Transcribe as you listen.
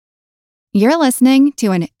You're listening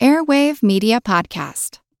to an Airwave Media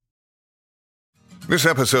Podcast. This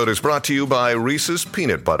episode is brought to you by Reese's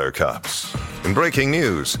Peanut Butter Cups. In breaking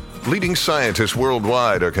news, leading scientists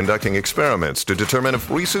worldwide are conducting experiments to determine if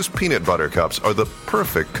Reese's Peanut Butter Cups are the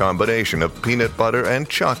perfect combination of peanut butter and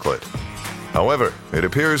chocolate. However, it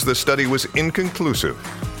appears the study was inconclusive,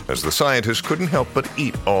 as the scientists couldn't help but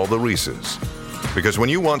eat all the Reese's. Because when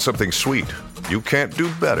you want something sweet, you can't do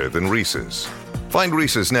better than Reese's. Find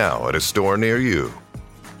Reese's now at a store near you.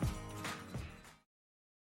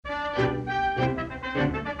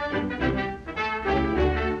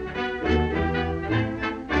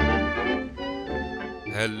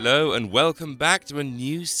 Hello and welcome back to a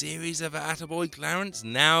new series of Attaboy Clarence,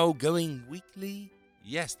 now going weekly.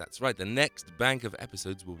 Yes, that's right, the next bank of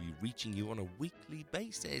episodes will be reaching you on a weekly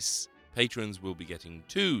basis. Patrons will be getting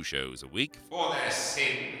 2 shows a week for their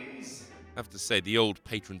sins. I have to say, the old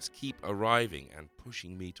patrons keep arriving and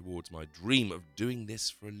pushing me towards my dream of doing this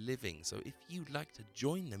for a living. So if you'd like to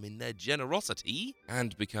join them in their generosity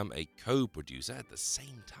and become a co-producer at the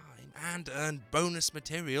same time and earn bonus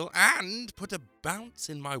material and put a bounce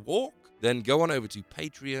in my walk, then go on over to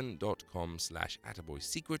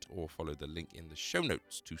patreon.com/attaboysecret or follow the link in the show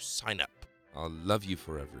notes to sign up. I'll love you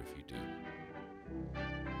forever if you do.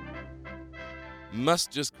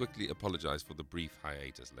 Must just quickly apologize for the brief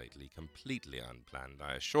hiatus lately, completely unplanned,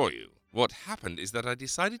 I assure you. What happened is that I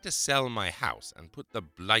decided to sell my house and put the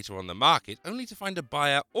blighter on the market, only to find a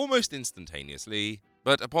buyer almost instantaneously,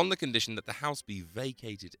 but upon the condition that the house be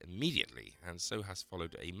vacated immediately, and so has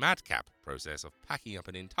followed a madcap process of packing up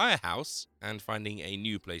an entire house and finding a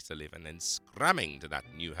new place to live and then scramming to that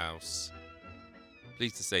new house.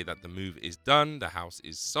 Pleased to say that the move is done, the house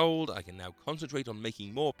is sold, I can now concentrate on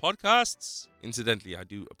making more podcasts. Incidentally, I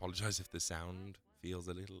do apologize if the sound feels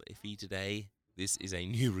a little iffy today. This is a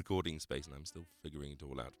new recording space and I'm still figuring it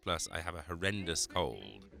all out. Plus, I have a horrendous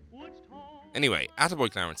cold. Anyway, Attaboy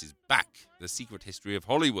Clarence is back. The Secret History of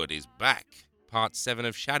Hollywood is back. Part 7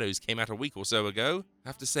 of Shadows came out a week or so ago. I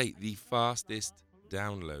have to say, the fastest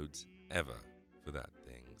downloads ever for that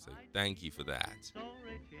thing, so thank you for that.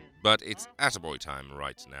 But it's Attaboy time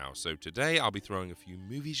right now, so today I'll be throwing a few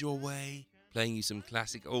movies your way, playing you some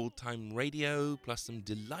classic old-time radio, plus some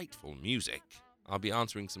delightful music. I'll be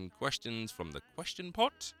answering some questions from the question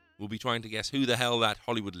pot. We'll be trying to guess who the hell that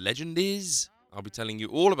Hollywood legend is. I'll be telling you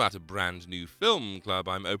all about a brand new film club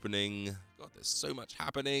I'm opening. God, there's so much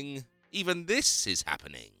happening. Even this is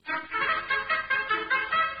happening.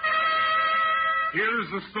 Here's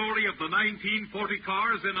the story of the 1940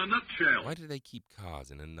 cars in a nutshell. Why do they keep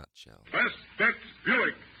cars in a nutshell? Best Bets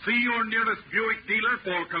Buick. See your nearest Buick dealer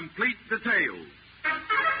for complete details.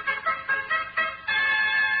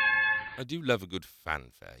 I do love a good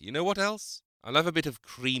fanfare. You know what else? I love a bit of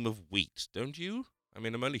cream of wheat, don't you? I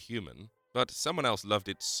mean, I'm only human. But someone else loved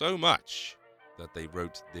it so much that they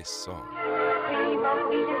wrote this song. Cream of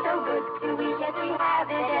wheat is so good to eat, yes, we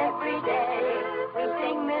have it every day. We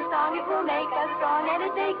sing this song, it will make us strong, and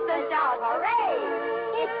it makes us shout, hooray!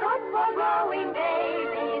 It's good for growing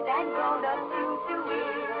babies and grown-ups too to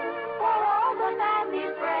eat. For all the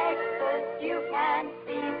family's breakfast, you can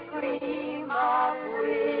see cream of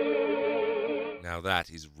wheat. Now that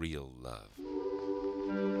is real love.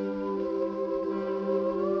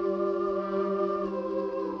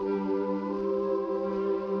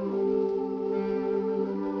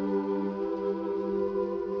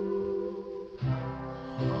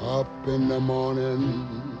 Up in the morning,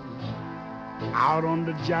 out on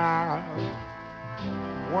the job,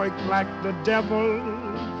 work like the devil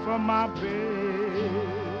for my pay.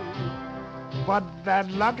 But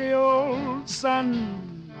that lucky old sun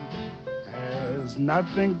has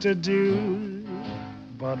nothing to do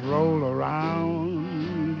but roll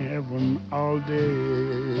around heaven all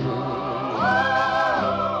day.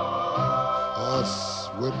 Us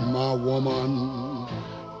with my woman,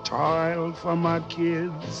 toil for my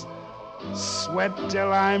kids, sweat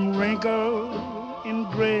till I'm wrinkled and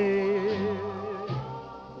gray,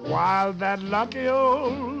 while that lucky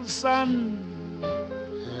old sun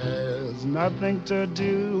has nothing to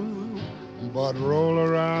do but roll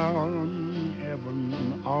around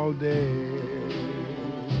heaven all day.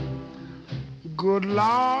 Good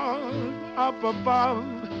Lord, up above,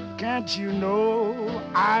 can't you know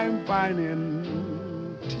I'm pining?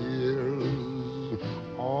 Tears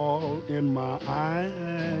all in my eyes.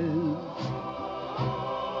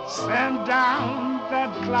 Send down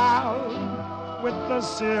that cloud with the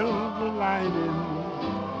silver lining.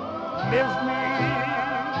 Lift me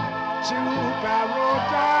to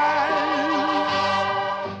paradise.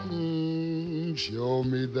 Show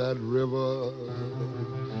me that river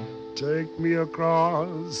take me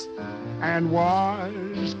across and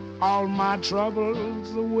wash all my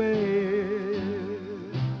troubles away.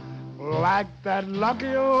 Like that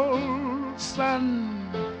lucky old sun,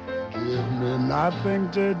 give me nothing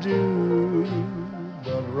to do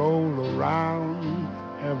but roll around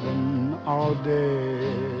heaven all day.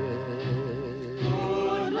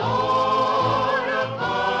 Good Lord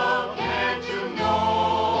above, can't you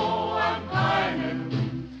know I'm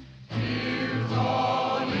climbing? Tears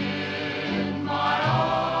all in my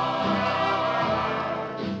heart.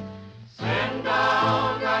 Send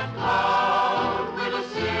down that cloud with a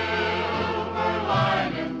silver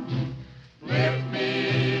lining. Lift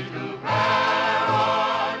me to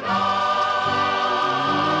paradise.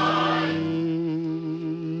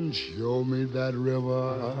 Show me that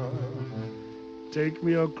river, take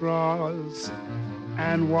me across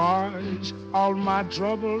and wash all my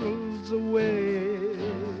troubles away.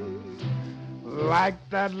 Like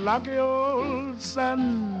that lucky old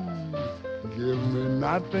sun, give me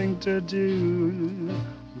nothing to do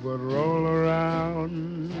but roll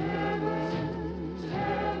around.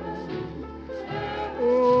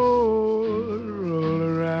 Oh, roll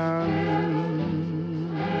around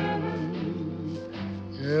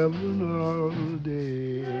heaven all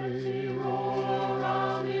day. Roll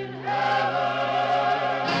around in heaven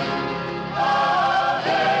all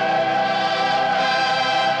day.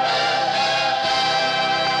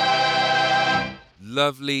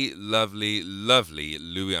 Lovely, lovely, lovely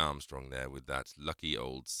Louis Armstrong there with that lucky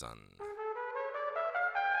old sun.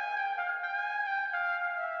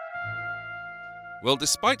 Well,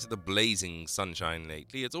 despite the blazing sunshine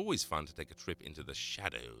lately, it's always fun to take a trip into the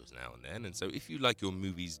shadows now and then, and so if you like your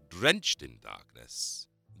movies drenched in darkness,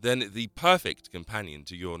 then the perfect companion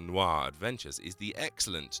to your noir adventures is the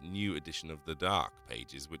excellent new edition of The Dark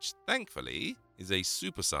Pages, which thankfully is a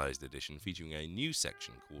supersized edition featuring a new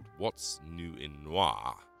section called What's New in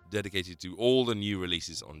Noir, dedicated to all the new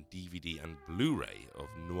releases on DVD and Blu-ray of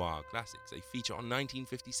noir classics. A feature on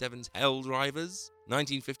 1957's Hell Drivers,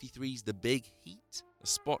 1953's The Big Heat, a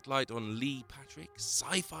spotlight on Lee Patrick,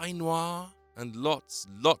 sci-fi noir, and lots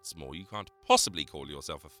more. You can't possibly call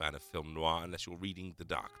yourself a fan of film noir unless you're reading The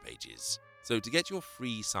Dark Pages. So to get your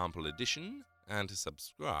free sample edition and to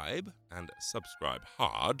subscribe, and subscribe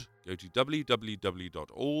hard, go to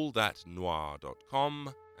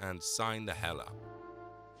www.allthatnoir.com and sign the hell up.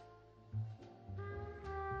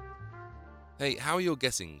 Hey, how are your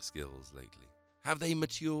guessing skills lately? Have they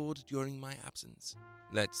matured during my absence?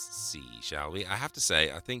 Let's see, shall we? I have to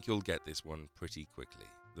say, I think you'll get this one pretty quickly.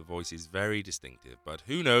 The voice is very distinctive, but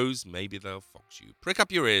who knows, maybe they'll fox you. Prick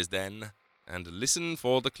up your ears then, and listen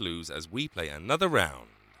for the clues as we play another round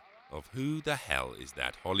of Who the Hell is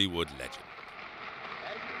That Hollywood Legend?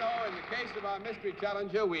 As you know, in the case of our mystery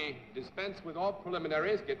challenger, we dispense with all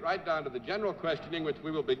preliminaries, get right down to the general questioning, which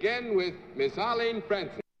we will begin with Miss Arlene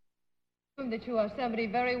Francis. That you are somebody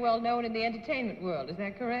very well known in the entertainment world, is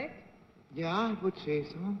that correct? Yeah, I would say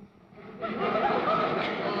so.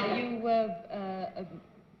 Are you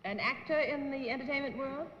an actor in the entertainment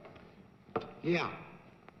world? Yeah.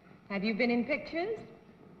 Have you been in pictures?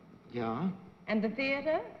 Yeah. And the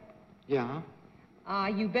theater? Yeah. Are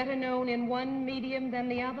you better known in one medium than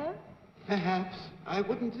the other? Perhaps. I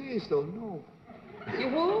wouldn't say so, no. You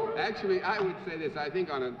who? Actually, I would say this. I think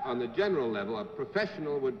on the general level, a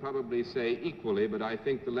professional would probably say equally, but I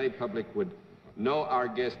think the lay public would know our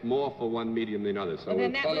guest more for one medium than another. So Well,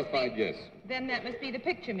 a qualified yes. Then that must be the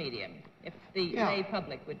picture medium, if the Yeah. lay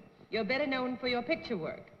public would. You're better known for your picture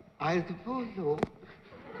work. I suppose so.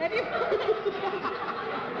 Have you?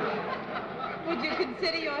 Would you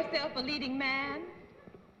consider yourself a leading man?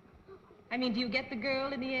 I mean, do you get the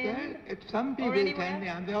girl in the Well, end? some people anywhere? tell me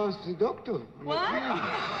I'm very seductive. What? Some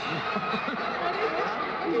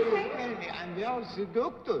people tell me I'm very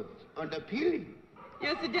seductive and appealing.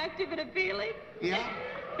 You're seductive and appealing? Yeah.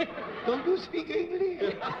 Don't you speak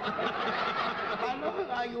English? How long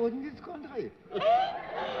are you in this country?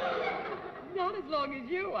 Not as long as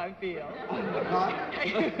you, I feel. What?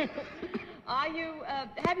 Are you,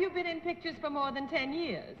 have you been in pictures for more than 10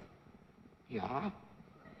 years? Yeah.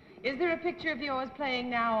 Is there a picture of yours playing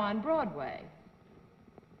now on Broadway?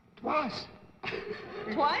 Twice.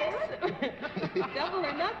 Twice? Double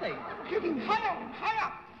or nothing. Getting higher and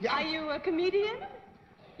higher. Yeah. Are you a comedian?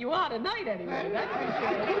 You are tonight, anyway. That's for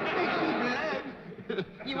sure.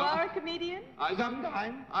 You are a comedian?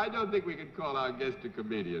 Sometime. I don't think we could call our guest a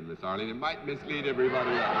comedian, Miss Arlene. It might mislead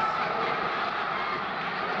everybody else.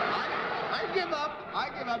 I give up. I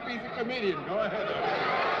give up. He's a comedian. Go ahead.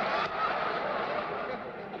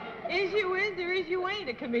 Is you is or is you ain't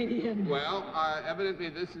a comedian? Well, evidently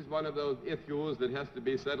this is one of those issues that has to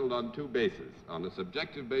be settled on two bases. On a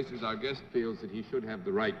subjective basis, our guest feels that he should have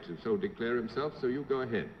the right to so declare himself, so you go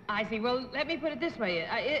ahead. I see. Well, let me put it this way.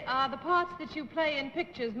 Are the parts that you play in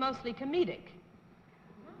pictures mostly comedic?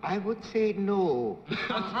 I would say no.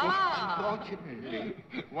 Aha! Unfortunately.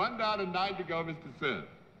 1 down and 9 to go, Mr. Sir.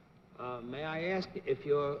 May I ask if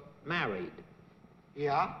you're married?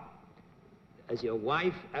 Yeah? Has your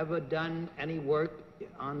wife ever done any work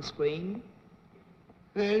on screen?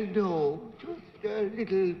 Well, no. Just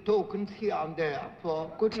little tokens here and there for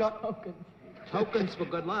good luck. Tokens for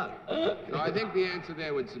good luck. So I think the answer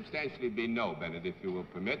there would substantially be no, Bennett, if you will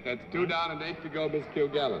permit. That's 2 down and 8 to go, Miss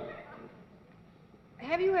Kilgallen.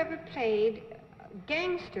 Have you ever played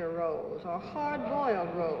gangster roles or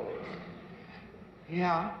hard-boiled roles?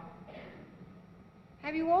 Yeah?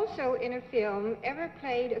 Have you also, in a film, ever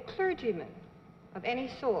played a clergyman of any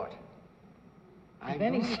sort? I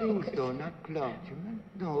don't think so, not clergyman,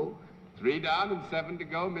 no. 3 down and 7 to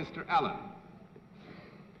go, Mr. Allen.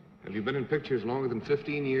 Have you been in pictures longer than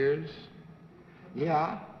 15 years?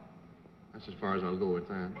 Yeah? That's as far as I'll go with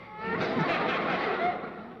that.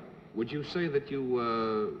 Would you say that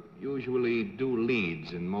you usually do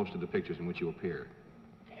leads in most of the pictures in which you appear?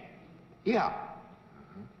 Yeah.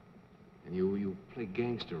 And you play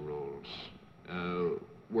gangster roles.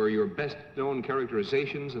 Were your best-known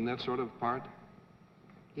characterizations in that sort of part?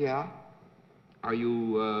 Yeah? Are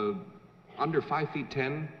you under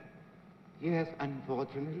 5'10"? Yes,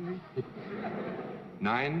 unfortunately.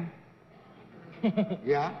 9?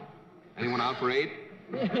 Yeah? Anyone out for 8?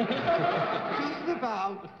 Just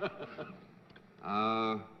about.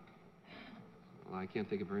 Well, I can't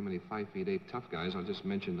think of very many 5'8" tough guys. I'll just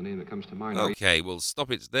mention the name that comes to mind. Okay, well,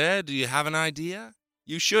 stop it there. Do you have an idea?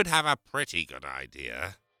 You should have a pretty good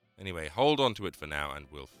idea. Anyway, hold on to it for now and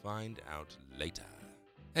we'll find out later.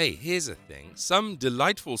 Hey, here's a thing. Some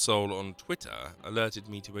delightful soul on Twitter alerted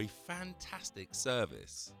me to a fantastic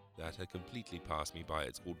service that had completely passed me by.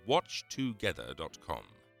 It's called watchtogether.com.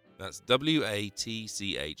 That's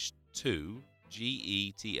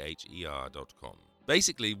WATCH2GETHER.com.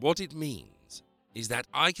 Basically, what it means is that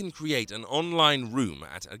I can create an online room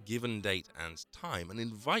at a given date and time and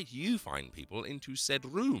invite you fine people into said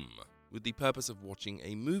room with the purpose of watching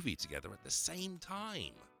a movie together at the same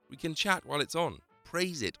time. We can chat while it's on,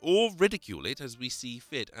 praise it or ridicule it as we see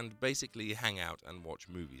fit, and basically hang out and watch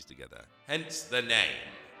movies together. Hence the name.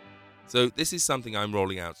 So this is something I'm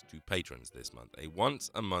rolling out to patrons this month, a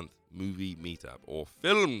once-a-month movie meetup, or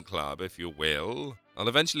film club, if you will. I'll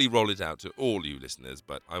eventually roll it out to all you listeners,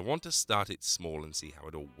 but I want to start it small and see how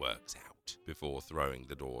it all works out before throwing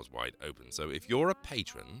the doors wide open. So if you're a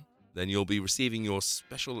patron, then you'll be receiving your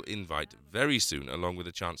special invite very soon, along with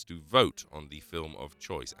a chance to vote on the film of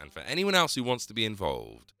choice. And for anyone else who wants to be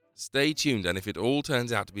involved, stay tuned, and if it all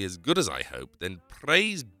turns out to be as good as I hope, then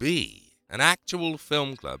praise be. An actual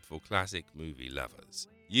film club for classic movie lovers.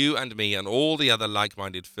 You and me and all the other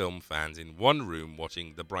like-minded film fans in one room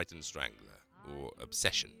watching The Brighton Strangler, or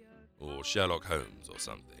Obsession, or Sherlock Holmes or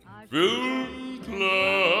something. Film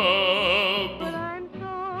Club!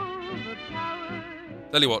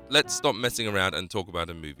 Tell you what, let's stop messing around and talk about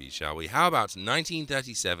a movie, shall we? How about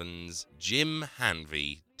 1937's Jim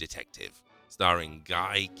Hanvey Detective, starring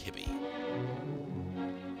Guy Kibbe.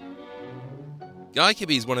 Guy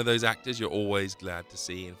Kibbe is one of those actors you're always glad to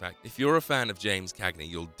see. In fact, if you're a fan of James Cagney,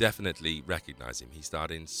 you'll definitely recognize him. He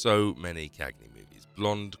starred in so many Cagney movies.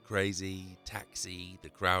 Blonde Crazy, Taxi, The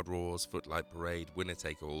Crowd Roars, Footlight Parade, Winner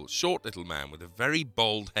Take All. Short little man with a very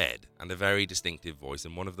bold head and a very distinctive voice,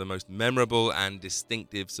 and one of the most memorable and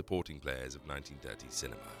distinctive supporting players of 1930s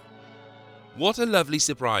cinema. What a lovely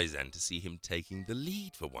surprise then to see him taking the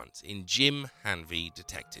lead for once in Jim Hanvey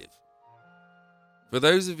Detective. For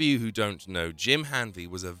those of you who don't know, Jim Hanvey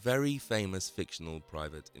was a very famous fictional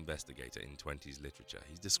private investigator in 20s literature.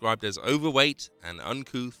 He's described as overweight and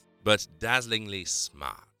uncouth, but dazzlingly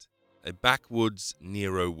smart. A backwoods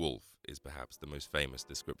Nero Wolfe is perhaps the most famous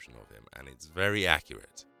description of him, and it's very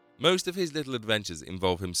accurate. Most of his little adventures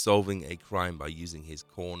involve him solving a crime by using his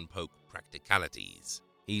corn-poke practicalities.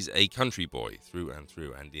 He's a country boy through and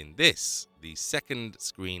through, and in this, the second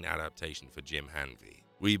screen adaptation for Jim Hanvey,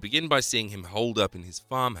 we begin by seeing him holed up in his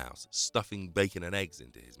farmhouse, stuffing bacon and eggs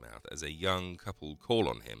into his mouth as a young couple call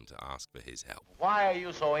on him to ask for his help. Why are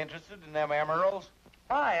you so interested in them emeralds?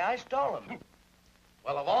 Why, I stole them.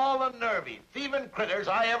 Well, of all the nervy, thieving critters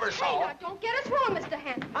I ever saw... Hey, now, don't get us wrong, Mr.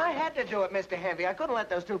 Hanvey. I had to do it, Mr. Hanvey. I couldn't let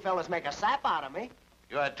those two fellas make a sap out of me.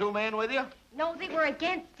 You had 2 men with you? No, they were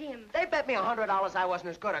against him. They bet me $100 I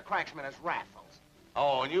wasn't as good a cracksman as Raffles.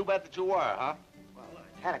 Oh, and you bet that you were, huh? Well,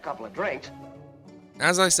 Had a couple of drinks.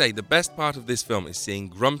 As I say, the best part of this film is seeing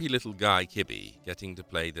grumpy little Guy Kibbe getting to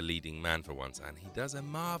play the leading man for once, and he does a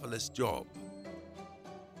marvellous job.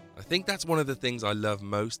 I think that's one of the things I love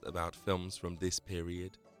most about films from this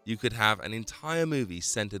period. You could have an entire movie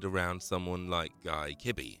centered around someone like Guy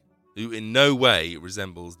Kibbe, who in no way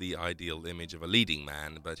resembles the ideal image of a leading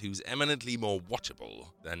man, but who's eminently more watchable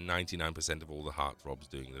than 99% of all the heartthrobs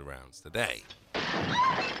doing the rounds today.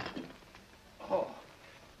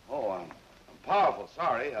 I'm powerful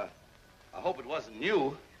sorry. I hope it wasn't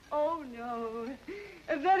you. Oh, no.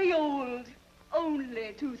 Very old.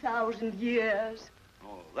 Only 2,000 years.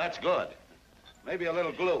 Oh, that's good. Maybe a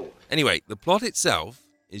little glue. Anyway, the plot itself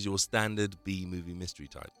is your standard B-movie mystery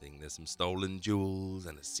type thing. There's some stolen jewels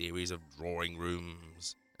and a series of drawing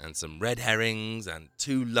rooms and some red herrings and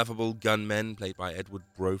two lovable gunmen played by Edward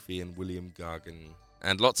Brophy and William Gargan.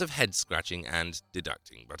 And lots of head-scratching and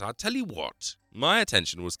deducting. But I'll tell you what, my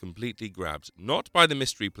attention was completely grabbed not by the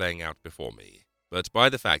mystery playing out before me, but by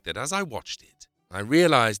the fact that as I watched it, I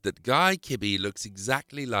realized that Guy Kibbe looks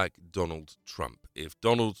exactly like Donald Trump if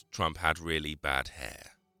Donald Trump had really bad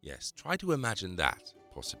hair. Yes, try to imagine that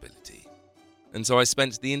possibility. And so I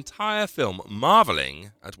spent the entire film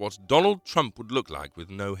marveling at what Donald Trump would look like with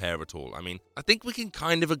no hair at all. I mean, I think we can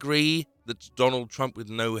kind of agree that Donald Trump with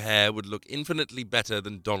no hair would look infinitely better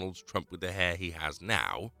than Donald Trump with the hair he has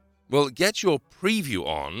now. Well, get your preview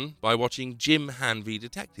on by watching Jim Hanvey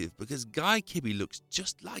Detective, because Guy Kibbe looks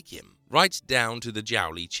just like him, right down to the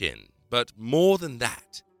jowly chin. But more than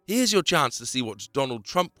that, here's your chance to see what Donald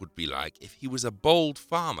Trump would be like if he was a bold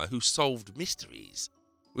farmer who solved mysteries,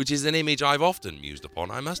 which is an image I've often mused upon,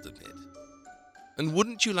 I must admit. And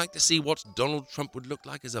wouldn't you like to see what Donald Trump would look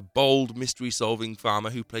like as a bold mystery-solving farmer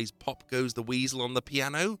who plays Pop Goes the Weasel on the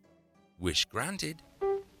piano? Wish granted.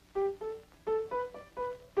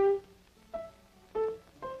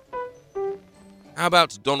 How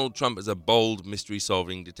about Donald Trump as a bold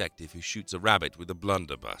mystery-solving detective who shoots a rabbit with a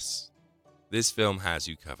blunderbuss? This film has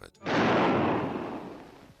you covered.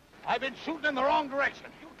 I've been shooting in the wrong direction.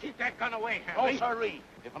 You keep that gun away, Henry. No, sirree.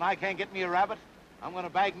 If I can't get me a rabbit, I'm going to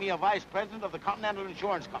bag me a vice president of the Continental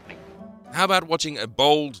Insurance Company. How about watching a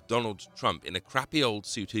bold Donald Trump in a crappy old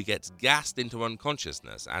suit who gets gassed into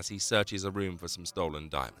unconsciousness as he searches a room for some stolen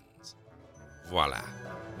diamonds? Voila.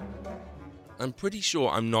 I'm pretty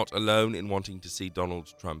sure I'm not alone in wanting to see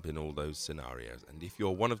Donald Trump in all those scenarios, and if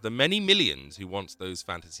you're one of the many millions who wants those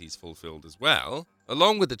fantasies fulfilled as well,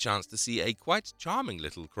 along with the chance to see a quite charming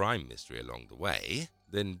little crime mystery along the way,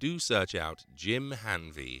 then do search out Jim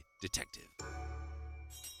Hanvey Detective.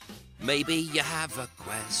 Maybe you have a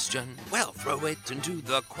question, well, throw it into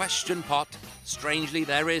the question pot. Strangely,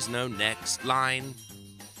 there is no next line.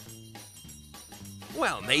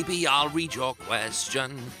 Well, maybe I'll read your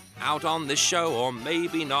question out on this show, or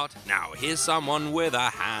maybe not. Now, here's someone with a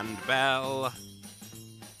handbell.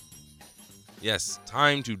 Yes,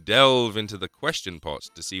 time to delve into the question pot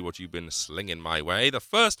to see what you've been slinging my way. The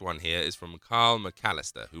first one here is from Carl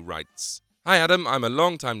McAllister, who writes, "Hi Adam, I'm a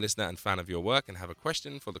long-time listener and fan of your work and have a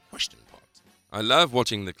question for the question pot. I love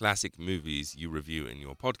watching the classic movies you review in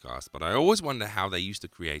your podcast, but I always wonder how they used to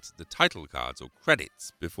create the title cards or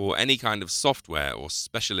credits before any kind of software or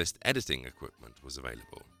specialist editing equipment was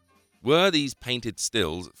available. Were these painted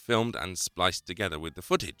stills filmed and spliced together with the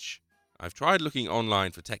footage? I've tried looking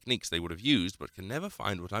online for techniques they would have used, but can never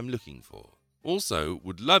find what I'm looking for. Also,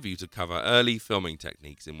 would love you to cover early filming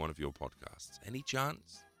techniques in one of your podcasts. Any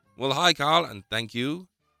chance?" Well, hi Carl, and thank you.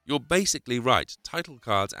 You're basically right. Title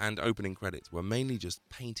cards and opening credits were mainly just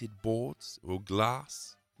painted boards or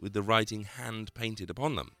glass with the writing hand-painted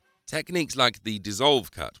upon them. Techniques like the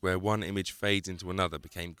dissolve cut, where one image fades into another,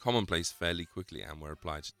 became commonplace fairly quickly and were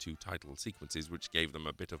applied to title sequences, which gave them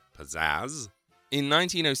a bit of pizzazz. In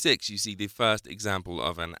 1906, you see the first example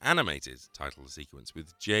of an animated title sequence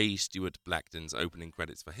with J. Stuart Blackton's opening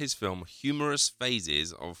credits for his film Humorous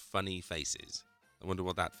Phases of Funny Faces. I wonder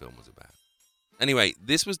what that film was about. Anyway,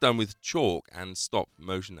 this was done with chalk and stop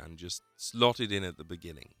motion and just slotted in at the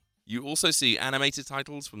beginning. You also see animated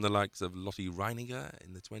titles from the likes of Lotte Reiniger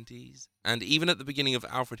in the 20s, and even at the beginning of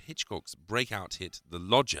Alfred Hitchcock's breakout hit The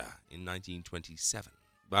Lodger in 1927.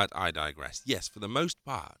 But I digress. Yes, for the most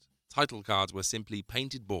part, title cards were simply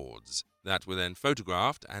painted boards that were then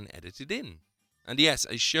photographed and edited in. And yes,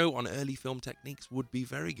 a show on early film techniques would be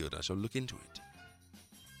very good. I shall look into it.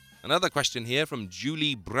 Another question here from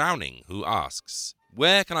Julie Browning, who asks,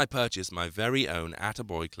 "Where can I purchase my very own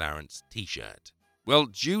Attaboy Clarence t-shirt?" Well,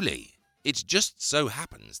 Julie, it just so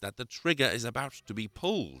happens that the trigger is about to be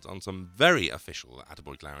pulled on some very official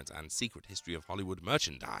Attaboy Clarence and Secret History of Hollywood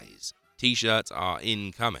merchandise. T-shirts are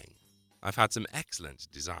incoming. I've had some excellent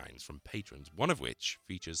designs from patrons, one of which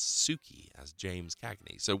features Suki as James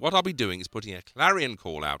Cagney. So what I'll be doing is putting a clarion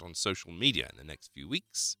call out on social media in the next few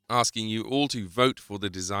weeks, asking you all to vote for the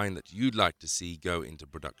design that you'd like to see go into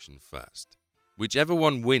production first. Whichever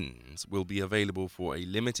one wins will be available for a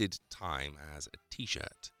limited time as a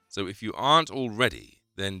t-shirt. So if you aren't already,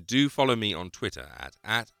 then do follow me on Twitter at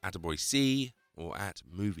 @AttaboyC or at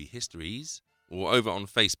Movie Histories, or over on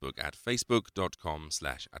Facebook at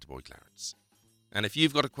facebook.com/AttaboyClarence. And if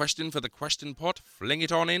you've got a question for the Question Pot, fling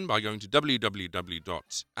it on in by going to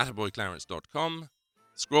www.attaboyclarence.com,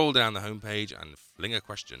 scroll down the homepage and fling a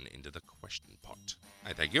question into the Question Pot.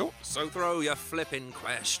 I thank you. So throw your flippin'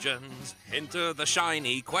 questions into the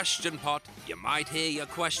shiny Question Pot. You might hear your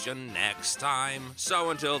question next time. So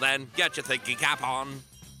until then, get your thinking cap on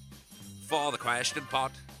for the Question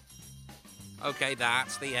Pot. Okay,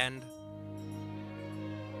 that's the end.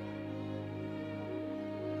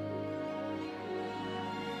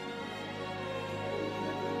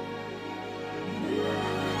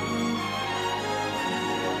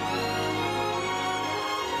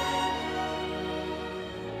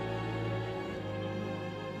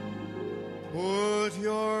 Put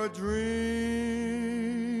your dreams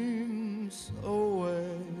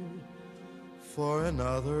away for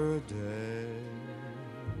another day,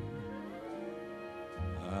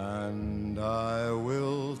 and I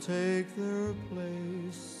will take their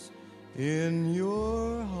place in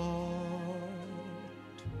your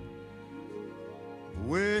heart,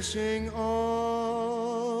 wishing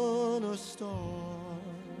on a star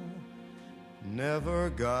never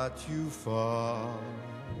got you far.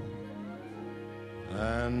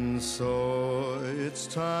 And so it's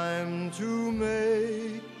time to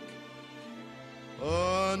make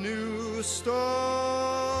a new start.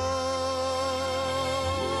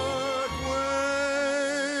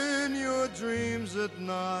 When your dreams at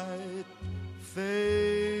night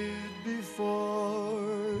fade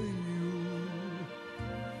before you,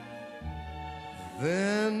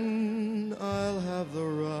 then I'll have the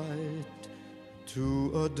right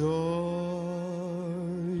to adore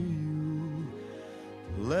you.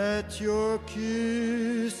 Let your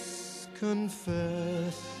kiss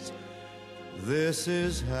confess this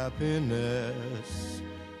is happiness,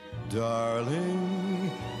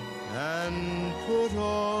 darling, and put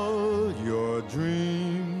all your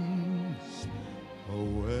dreams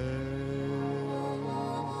away.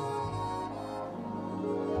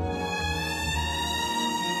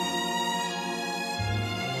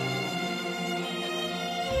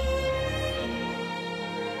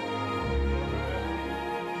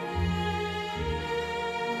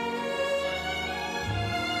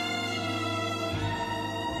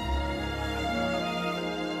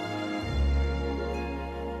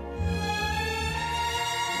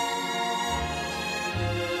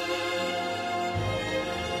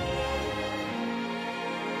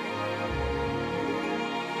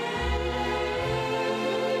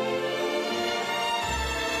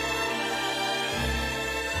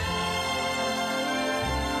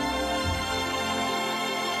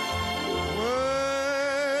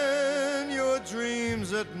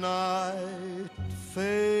 At night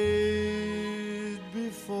fade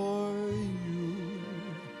before you,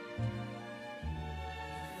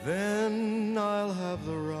 then I'll have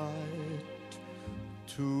the right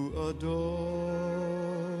to adore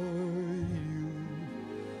you.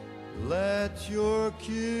 Let your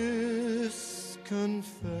kiss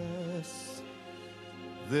confess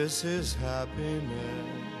this is happiness,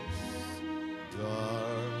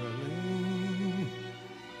 darling,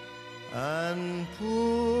 and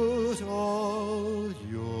put all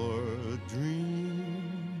your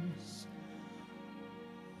dreams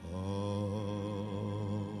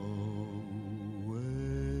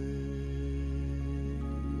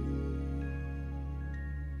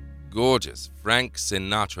Gorgeous Frank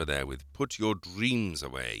Sinatra there with Put Your Dreams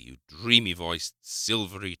Away, you dreamy-voiced,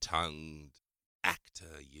 silvery-tongued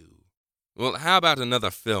actor, you. Well, how about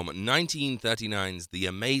another film, 1939's The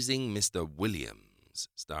Amazing Mr. Williams,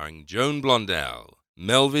 starring Joan Blondell,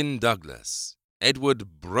 Melvyn Douglas,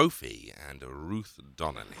 Edward Brophy, and Ruth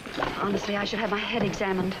Donnelly. Honestly, I should have my head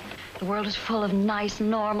examined. The world is full of nice,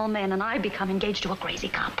 normal men, and I become engaged to a crazy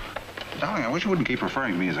cop. Darling, I wish you wouldn't keep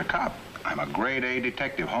referring to me as a cop. I'm a grade A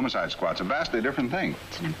detective. Homicide squad's a vastly different thing.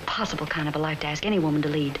 It's an impossible kind of a life to ask any woman to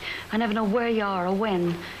lead. I never know where you are or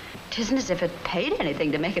when. It isn't as if it paid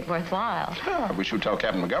anything to make it worthwhile. Oh, I wish you'd tell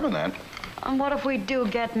Captain McGovern that. And what if we do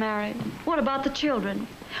get married? What about the children?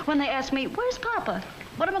 When they ask me, where's Papa?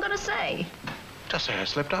 What am I going to say? Just say I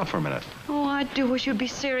slipped out for a minute. Oh, I do wish you'd be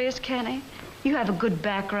serious, Kenny. You have a good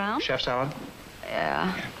background. Chef salad?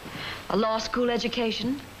 Yeah. A law school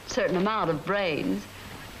education. certain amount of brains.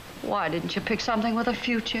 Why didn't you pick something with a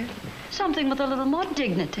future? Something with a little more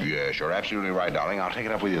dignity. Yes, you're absolutely right, darling. I'll take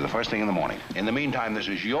it up with you the first thing in the morning. In the meantime, this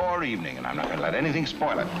is your evening, and I'm not going to let anything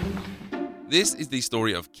spoil it. This is the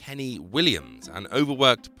story of Kenny Williams, an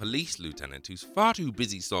overworked police lieutenant who's far too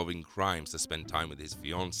busy solving crimes to spend time with his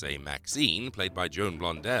fiancée Maxine, played by Joan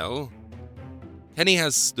Blondell. Kenny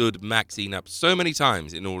has stood Maxine up so many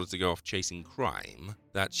times in order to go off chasing crime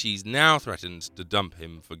that she's now threatened to dump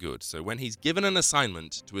him for good. So when he's given an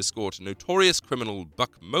assignment to escort notorious criminal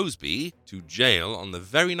Buck Mosby to jail on the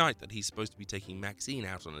very night that he's supposed to be taking Maxine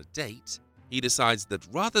out on a date, he decides that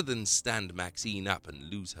rather than stand Maxine up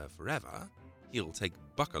and lose her forever, he'll take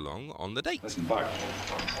Buck along on the date. Listen, Buck.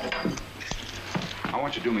 I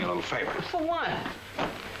want you to do me a little favor. For what?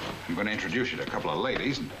 I'm going to introduce you to a couple of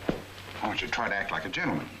ladies, and I want you to try to act like a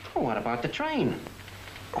gentleman. Well, what about the train?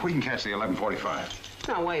 We can catch the 11:45.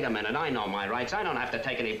 Now, wait a minute. I know my rights. I don't have to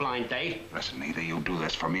take any blind date. Listen, either you do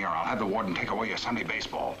this for me or I'll have the warden take away your Sunday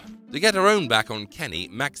baseball. To get her own back on Kenny,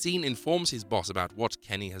 Maxine informs his boss about what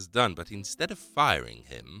Kenny has done, but instead of firing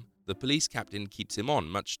him, the police captain keeps him on,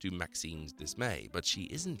 much to Maxine's dismay, but she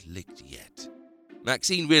isn't licked yet.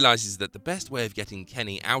 Maxine realizes that the best way of getting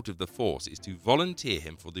Kenny out of the force is to volunteer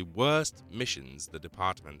him for the worst missions the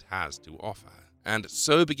department has to offer. And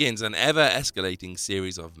so begins an ever-escalating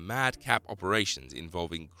series of madcap operations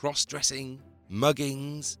involving cross-dressing,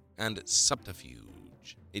 muggings, and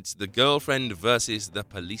subterfuge. It's the girlfriend versus the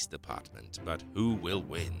police department, but who will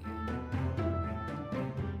win?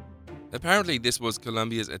 Apparently, this was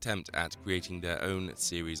Columbia's attempt at creating their own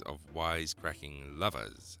series of wisecracking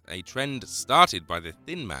lovers, a trend started by the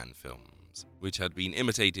Thin Man films, which had been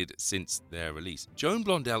imitated since their release. Joan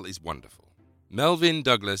Blondell is wonderful. Melvin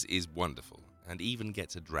Douglas is wonderful, and even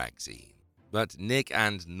gets a drag scene. But Nick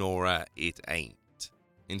and Nora, it ain't.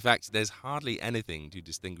 In fact, there's hardly anything to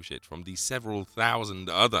distinguish it from the several thousand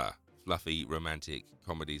other fluffy romantic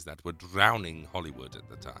comedies that were drowning Hollywood at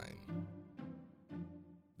the time.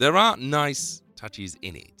 There are nice touches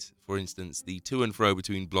in it. For instance, the to and fro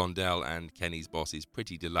between Blondell and Kenny's boss is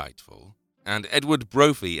pretty delightful. And Edward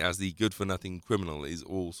Brophy as the good-for-nothing criminal is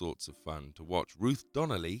all sorts of fun to watch. Ruth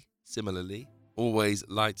Donnelly, similarly, always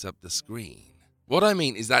lights up the screen. What I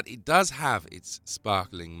mean is that it does have its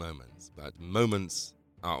sparkling moments, but moments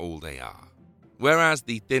are all they are. Whereas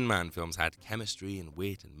the Thin Man films had chemistry and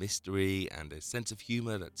wit and mystery and a sense of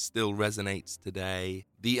humor that still resonates today,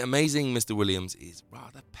 The Amazing Mr. Williams is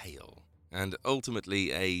rather pale and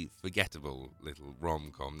ultimately a forgettable little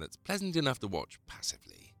rom-com that's pleasant enough to watch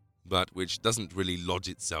passively, but which doesn't really lodge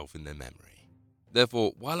itself in their memory.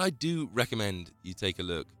 Therefore, while I do recommend you take a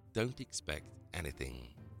look, don't expect anything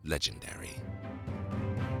legendary.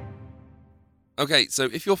 Okay, so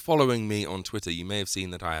if you're following me on Twitter, you may have seen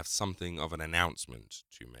that I have something of an announcement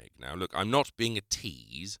to make. Now, look, I'm not being a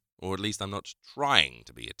tease, or at least I'm not trying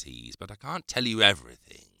to be a tease, but I can't tell you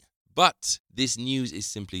everything. But this news is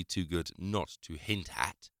simply too good not to hint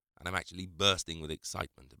at, and I'm actually bursting with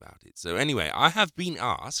excitement about it. So anyway, I have been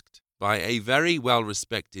asked by a very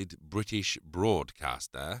well-respected British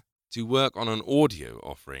broadcaster to work on an audio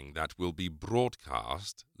offering that will be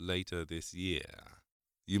broadcast later this year.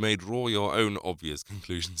 You may draw your own obvious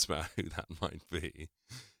conclusions about who that might be.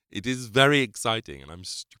 It is very exciting and I'm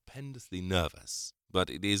stupendously nervous, but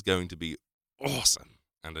it is going to be awesome,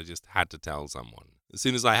 and I just had to tell someone. As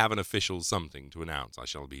soon as I have an official something to announce, I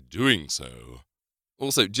shall be doing so.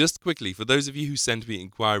 Also, just quickly, for those of you who send me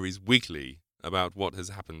inquiries weekly about what has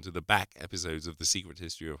happened to the back episodes of The Secret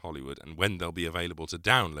History of Hollywood and when they'll be available to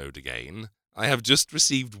download again, I have just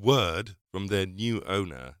received word from their new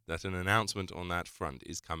owner that an announcement on that front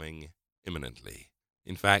is coming imminently.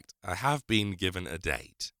 In fact, I have been given a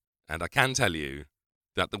date, and I can tell you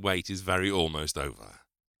that the wait is very almost over.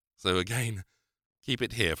 So again, keep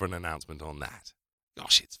it here for an announcement on that.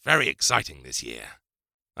 Gosh, it's very exciting this year.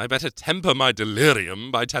 I better temper my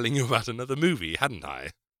delirium by telling you about another movie, hadn't I?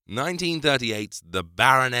 1938's The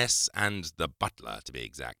Baroness and the Butler, to be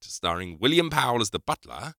exact, starring William Powell as the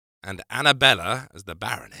butler and Annabella as the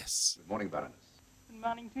Baroness. Good morning, Baroness. Good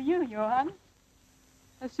morning to you, Johann.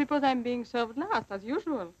 I suppose I'm being served last, as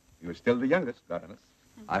usual. You're still the youngest, Baroness.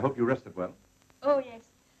 I hope you rested well. Oh, yes.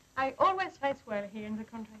 I always rest well here in the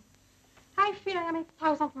country. I feel I am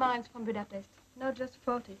 1,000 miles from Budapest, not just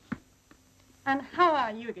 40. And how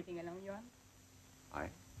are you getting along, Johann?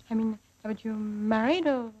 I mean, haven't you married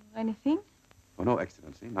or anything? Oh, no,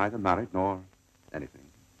 Excellency. Neither married nor anything.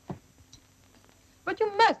 But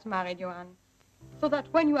you must marry, Johann, so that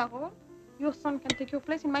when you are old, your son can take your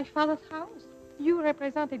place in my father's house. You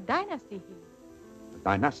represent a dynasty here. The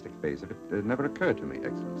dynastic phase of it never occurred to me,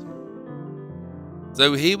 Excellency.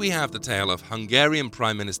 So here we have the tale of Hungarian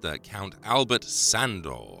Prime Minister Count Albert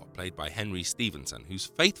Sándor, played by Henry Stevenson, whose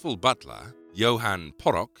faithful butler, Johann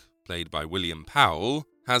Porok, played by William Powell,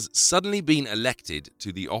 has suddenly been elected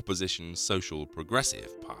to the opposition Social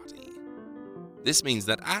Progressive Party. This means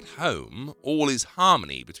that at home, all is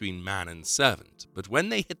harmony between man and servant, but when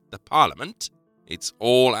they hit the parliament, it's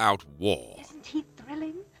all-out war. Isn't he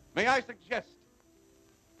thrilling? May I suggest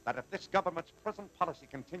that if this government's present policy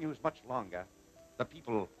continues much longer, the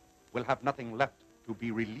people will have nothing left to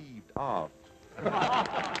be relieved of.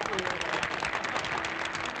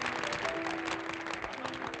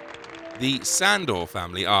 The Sándor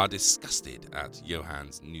family are disgusted at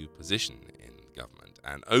Johann's new position in government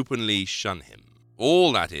and openly shun him.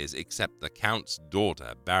 All that is except the Count's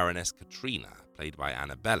daughter, Baroness Katrina, played by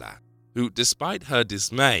Annabella, who, despite her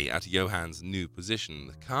dismay at Johann's new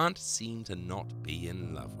position, can't seem to not be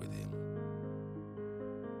in love with him.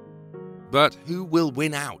 But who will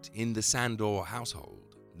win out in the Sándor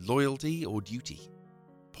household? Loyalty or duty?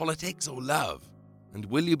 Politics or love? And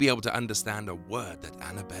will you be able to understand a word that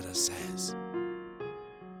Annabella says?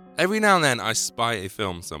 Every now and then I spy a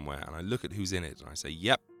film somewhere and I look at who's in it and I say,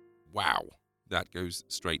 yep, wow, that goes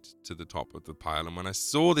straight to the top of the pile. And when I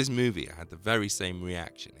saw this movie, I had the very same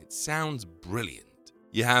reaction. It sounds brilliant.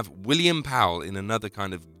 You have William Powell in another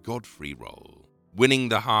kind of Godfrey role, winning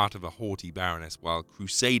the heart of a haughty baroness while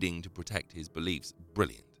crusading to protect his beliefs.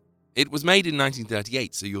 Brilliant. It was made in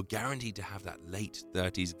 1938, so you're guaranteed to have that late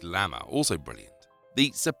 30s glamour. Also brilliant.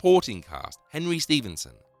 The supporting cast, Henry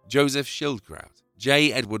Stevenson, Joseph Schildkraut,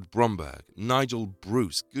 J. Edward Bromberg, Nigel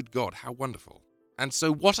Bruce. Good God, how wonderful. And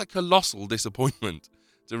so what a colossal disappointment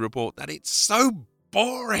to report that it's so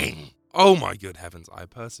boring. Oh my good heavens, I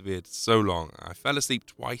persevered so long. I fell asleep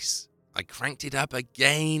twice. I cranked it up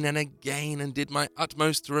again and again and did my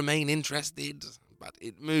utmost to remain interested. But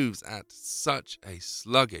it moves at such a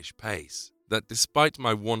sluggish pace that despite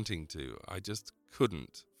my wanting to, I just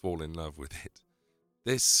couldn't fall in love with it.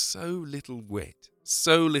 There's so little wit,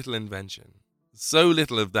 so little invention, so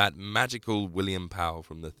little of that magical William Powell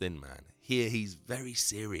from The Thin Man. Here he's very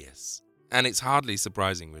serious. And it's hardly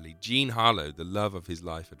surprising, really. Jean Harlow, the love of his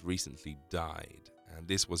life, had recently died, and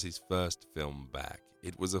this was his first film back.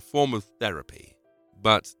 It was a form of therapy,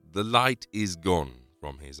 but the light is gone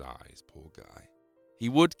from his eyes, poor guy. He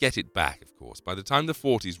would get it back, of course. By the time the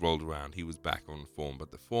 40s rolled around, he was back on form, but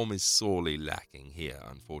the form is sorely lacking here,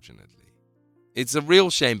 unfortunately. It's a real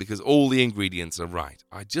shame because all the ingredients are right.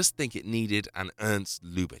 I just think it needed an Ernst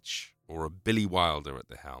Lubitsch or a Billy Wilder at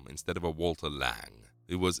the helm instead of a Walter Lang,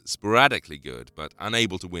 who was sporadically good but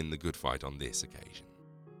unable to win the good fight on this occasion.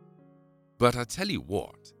 But I tell you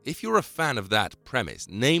what, if you're a fan of that premise,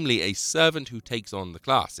 namely a servant who takes on the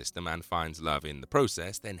class system and finds love in the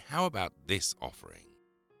process, then how about this offering?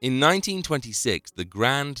 In 1926, The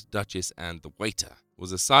Grand Duchess and the Waiter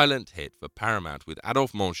was a silent hit for Paramount with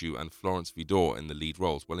Adolphe Menjou and Florence Vidor in the lead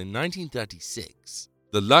roles. Well, in 1936,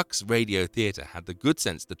 the Lux Radio Theatre had the good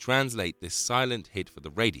sense to translate this silent hit for the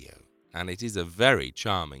radio, and it is a very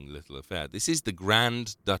charming little affair. This is The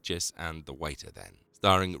Grand Duchess and the Waiter, then,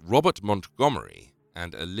 starring Robert Montgomery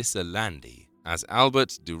and Alyssa Landy as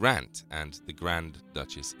Albert Durant and the Grand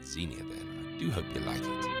Duchess Xenia, then. I do hope you like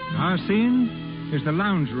it. Our scene is the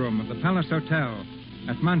lounge room of the Palace Hotel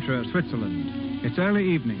at Mantua, Switzerland. It's early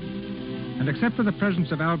evening, and except for the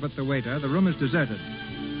presence of Albert the waiter, the room is deserted.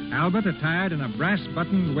 Albert, attired in a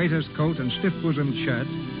brass-buttoned waiter's coat and stiff-bosomed shirt,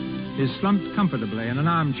 is slumped comfortably in an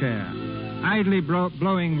armchair, idly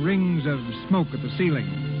blowing rings of smoke at the ceiling.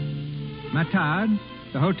 Matard,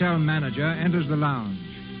 the hotel manager, enters the lounge.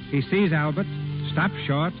 He sees Albert, stops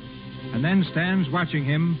short, and then stands watching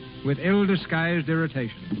him with ill-disguised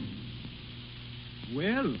irritation.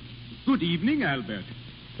 Well, good evening, Albert.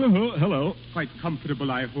 Oh, hello. Quite comfortable,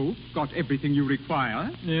 I hope. Got everything you require?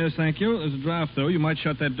 Yes, thank you. There's a draft, though. You might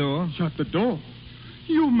shut that door. Shut the door?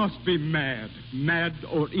 You must be mad. Mad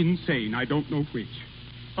or insane, I don't know which.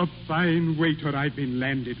 A fine waiter I've been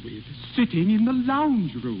landed with, sitting in the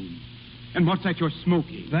lounge room. And what's that you're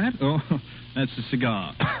smoking? That? Oh, that's a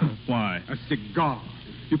cigar. Why? A cigar.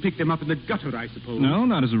 You picked them up in the gutter, I suppose. No,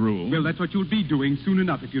 not as a rule. Well, that's what you'll be doing soon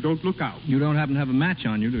enough if you don't look out. You don't happen to have a match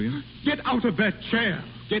on you, do you? Get out of that chair.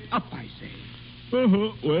 Get up, I say.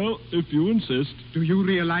 Well, if you insist. Do you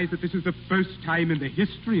realize that this is the first time in the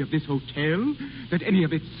history of this hotel that any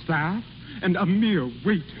of its staff, and a mere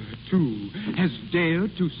waiter, too, has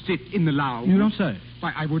dared to sit in the lounge? You don't say.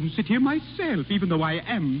 Why, I wouldn't sit here myself, even though I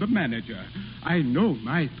am the manager. I know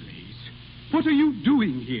my place. What are you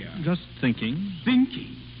doing here? Just thinking.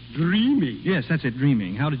 Thinking? Dreaming? Yes, that's it,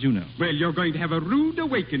 dreaming. How did you know? Well, you're going to have a rude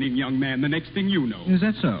awakening, young man, the next thing you know. Is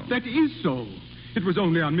that so? That is so. It was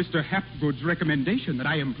only on Mr. Hapgood's recommendation that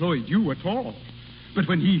I employed you at all. But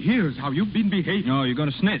when he hears how you've been behaving... Oh, you're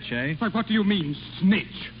going to snitch, eh? Why, what do you mean, snitch?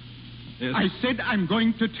 Yes. I said I'm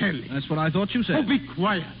going to tell him. That's what I thought you said. Oh, be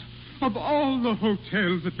quiet. Of all the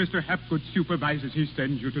hotels that Mr. Hapgood supervises, he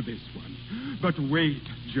sends you to this one. But wait,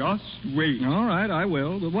 just wait. All right, I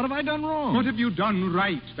will. But what have I done wrong? What have you done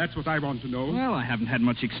right? That's what I want to know. Well, I haven't had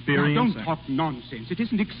much experience. Now, don't talk nonsense. It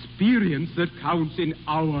isn't experience that counts in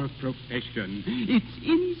our profession. It's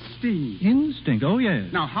instinct. Instinct? Oh,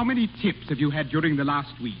 yes. Now, how many tips have you had during the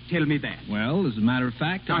last week? Tell me that. Well, as a matter of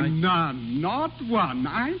fact, None. Not one.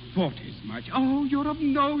 I thought as much. Oh, you're of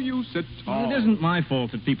no use at all. Well, it isn't my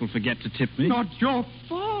fault that people forget to tip me. Not your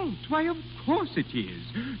fault. Why, of course it is.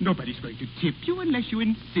 Nobody's going to tip you unless you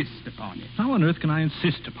insist upon it. How on earth can I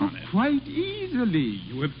insist upon it? Quite easily.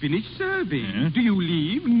 You have finished serving. Yeah. Do you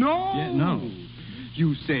leave? No. Yeah, no.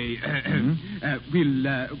 You say,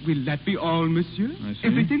 will that be all, monsieur? I see.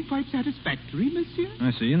 Everything quite satisfactory, monsieur?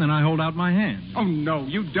 I see, and then I hold out my hand. Oh, no,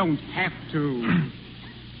 you don't have to.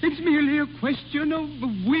 It's merely a question of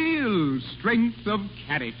will, strength of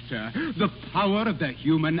character, the power of the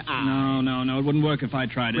human eye. No, it wouldn't work if I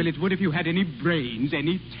tried it. Well, it would if you had any brains,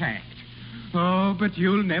 any tact. Oh, but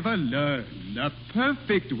you'll never learn. The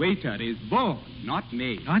perfect waiter is born, not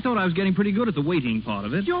made. I thought I was getting pretty good at the waiting part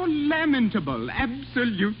of it. You're lamentable,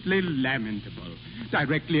 absolutely lamentable.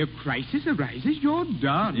 Directly a crisis arises, you're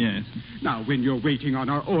done. Yes. Now, when you're waiting on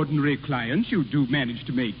our ordinary clients, you do manage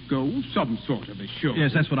to make go some sort of a show.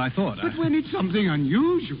 Yes, that's what I thought. But when it's something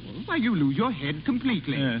unusual, why, you lose your head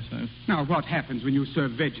completely. Yes. Now, what happens when you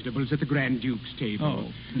serve vegetables at the Grand Duke's table?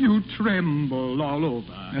 Oh. You tremble all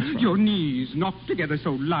over. That's right. Your knees knock together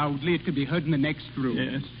so loudly it can be heard in the next room.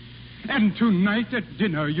 Yes. And tonight at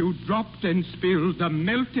dinner, you dropped and spilled the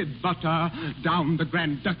melted butter down the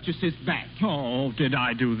Grand Duchess's back. Oh, did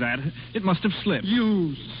I do that? It must have slipped.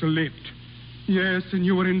 You slipped. Yes, and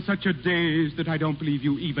you were in such a daze that I don't believe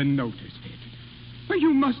you even noticed it. Well,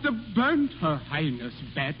 you must have burnt Her Highness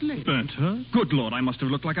badly. Burnt her? Good Lord, I must have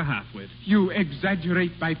looked like a half-wit. You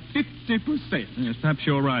exaggerate by 50%. Yes, perhaps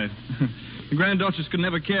you're right. The Grand Duchess could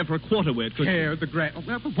never care for a quarter-wit, could Care the Grand...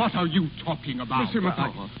 What are you talking about? Monsieur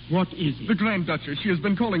Mathalla. What is it? The Grand Duchess. She has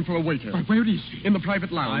been calling for a waiter. Where is she? In the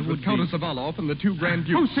private lounge with Countess Zavaloff and the two Grand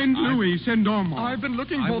Dukes. Oh, send Louis, send Ormond. I've been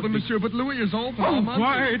looking for them, monsieur, but Louis is all for Oh, a month.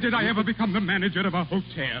 why did I ever become the manager of a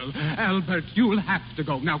hotel? Albert, you'll have to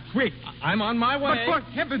go. Now, quick. I'm on my way. But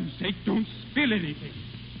for heaven's sake, don't spill anything.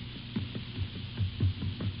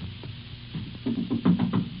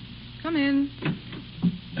 Come in.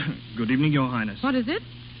 Good evening, Your Highness. What is it?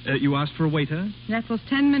 You asked for a waiter? That was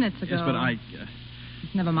 10 minutes ago. Yes, but I...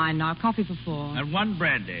 Never mind now. Coffee for 4. And one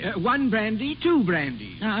brandy. One brandy, 2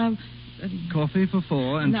 brandies. Coffee for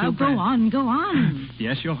 4 and 2 Now, go on.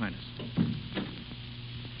 Yes, Your Highness.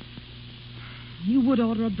 You would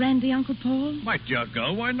order a brandy, Uncle Paul? My dear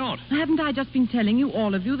girl, why not? Haven't I just been telling you,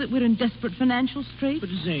 all of you, that we're in desperate financial straits? But,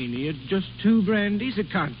 Zany, it's just 2 brandies. It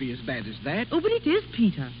can't be as bad as that. Oh, but it is,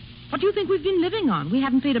 Peter. What do you think we've been living on? We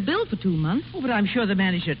haven't paid a bill for 2 months. Oh, but I'm sure the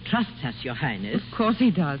manager trusts us, Your Highness. Of course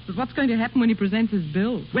he does. But what's going to happen when he presents his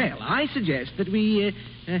bill? Well, I suggest that we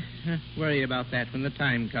worry about that when the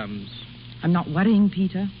time comes. I'm not worrying,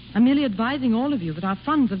 Peter. I'm merely advising all of you that our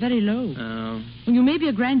funds are very low. Oh. Well, you may be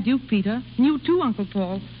a Grand Duke, Peter. And you too, Uncle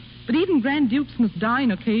Paul. But even Grand Dukes must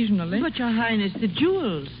dine occasionally. But, Your Highness, the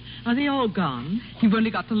jewels, are they all gone? You've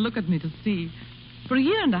only got to look at me to see. For a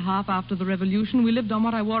year and a half after the Revolution, we lived on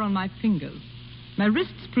what I wore on my fingers. My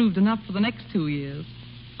wrists proved enough for the next 2 years.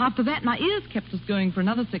 After that, my ears kept us going for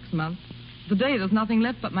another 6 months. Today, there's nothing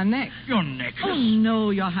left but my neck. Your necklace? Oh, no,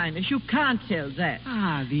 Your Highness, you can't tell that.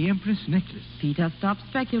 Ah, the Empress necklace. Peter, stop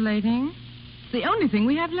speculating. It's the only thing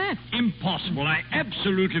we have left. Impossible. I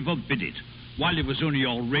absolutely forbid it. While it was only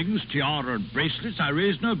your rings, tiara, and bracelets, I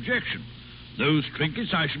raised no objection. Those trinkets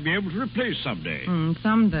I shall be able to replace someday.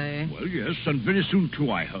 Someday. Well, yes, and very soon,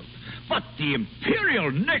 too, I hope. But the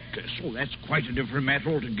imperial necklace, oh, that's quite a different matter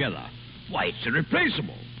altogether. Why, it's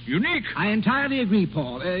irreplaceable. Unique. I entirely agree,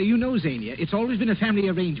 Paul. You know, Zania, it's always been a family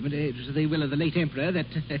arrangement, to the will of the late Emperor, that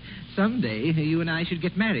someday you and I should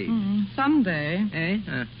get married. Someday.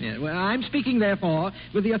 Eh? Yeah. Well, I'm speaking, therefore,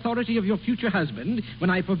 with the authority of your future husband when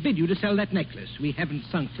I forbid you to sell that necklace. We haven't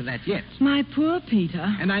sunk to that yet. My poor Peter.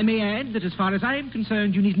 And I may add that as far as I am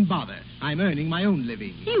concerned, you needn't bother. I'm earning my own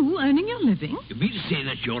living. You earning your living? You mean to say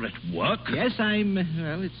that you're at work? Yes,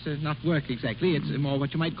 well, it's not work exactly. It's more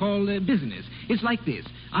what you might call business. It's like this.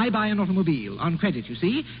 I buy an automobile on credit, you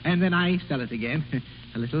see, and then I sell it again.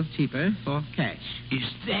 A little cheaper for cash. Is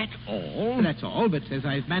that all? That's all, but as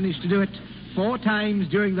I've managed to do it 4 times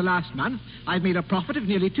during the last month, I've made a profit of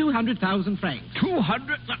nearly 200,000 francs.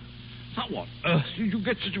 200? How on earth did you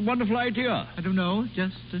get such a wonderful idea? I don't know,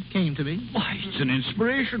 just came to me. Why, it's an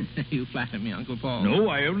inspiration. You flatter me, Uncle Paul. No,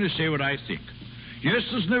 I only say what I think. Yes,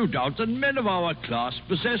 there's no doubt that men of our class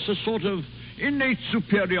possess a sort of innate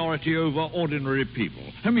superiority over ordinary people,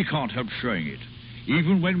 and we can't help showing it.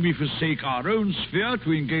 Even when we forsake our own sphere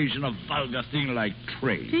to engage in a vulgar thing like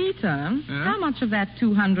trade. Peter, how much of that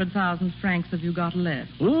 200,000 francs have you got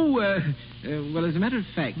left? Oh, well, as a matter of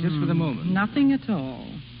fact, just for the moment. Nothing at all.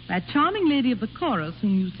 That charming lady of the chorus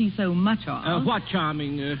whom you see so much of. What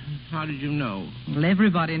charming? How did you know? Well,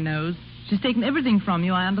 everybody knows. She's taken everything from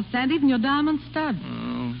you, I understand, even your diamond studs.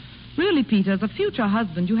 Oh. Really, Peter, as a future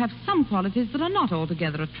husband, you have some qualities that are not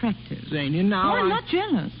altogether attractive. Zania, now I'm not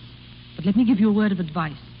jealous. But let me give you a word of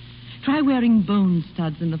advice. Try wearing bone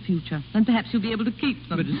studs in the future, then perhaps you'll be able to keep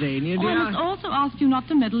them. But, Zania, dear... I must also ask you not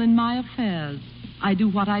to meddle in my affairs. I do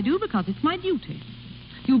what I do because it's my duty.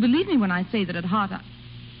 You'll believe me when I say that at heart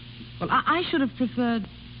I should have preferred...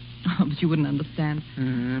 Oh, but you wouldn't understand.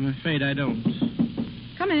 I'm afraid I don't.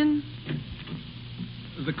 Come in.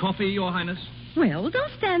 The coffee, Your Highness? Well,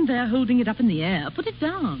 don't stand there holding it up in the air. Put it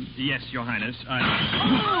down. Yes, Your Highness.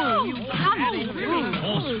 Oh, you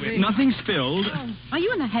Horsewhip. Nothing spilled. Are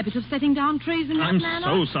you in the habit of setting down trays in that manner?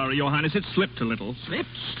 I'm so sorry, Your Highness. It slipped a little. Slipped?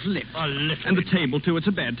 A little. And the table, too. It's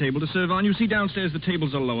a bad table to serve on. You see, downstairs the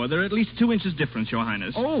tables are lower. There are at least 2 inches difference, Your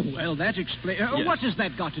Highness. Oh, well, that explains... Yes. What has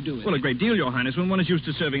that got to do with Well, it? a great deal, Your Highness. When one is used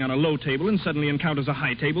to serving on a low table and suddenly encounters a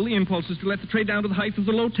high table, the impulse is to let the tray down to the height of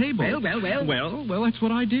the low table. Well, that's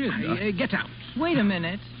what I did. Get out. Wait a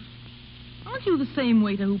minute. Aren't you the same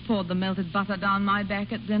waiter who poured the melted butter down my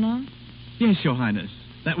back at dinner? Yes, Your Highness.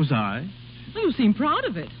 That was I. Well, you seem proud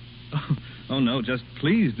of it. Oh, no, just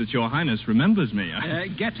pleased that Your Highness remembers me.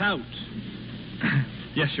 Get out.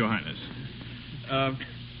 Yes, Your Highness.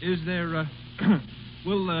 Is there,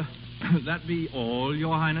 will, that be all,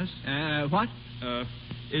 Your Highness? What?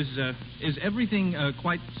 Is everything,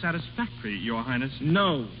 quite satisfactory, Your Highness?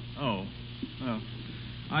 No. Oh. Well,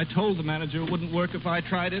 I told the manager it wouldn't work if I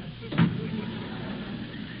tried it.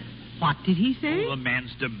 What did he say? Oh, the man's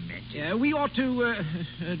demented. We ought to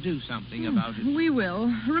do something about it. We will.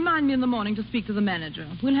 Remind me in the morning to speak to the manager.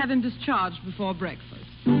 We'll have him discharged before breakfast.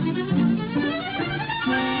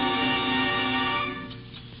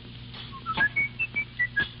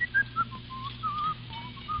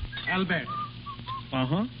 Albert.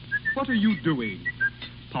 Uh-huh. What are you doing?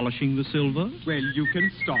 Polishing the silver? Well, you can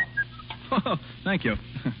stop. Thank you.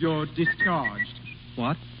 You're discharged.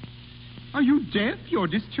 What? Are you deaf? You're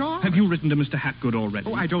discharged. Have you written to Mr. Hapgood already?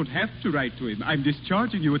 Oh, I don't have to write to him. I'm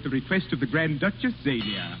discharging you at the request of the Grand Duchess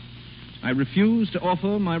Zania. I refuse to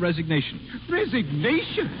offer my resignation.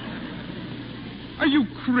 Resignation? Are you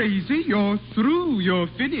crazy? You're through. You're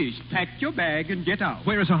finished. Pack your bag and get out.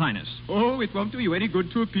 Where is Her Highness? Oh, it won't do you any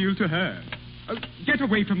good to appeal to her. Get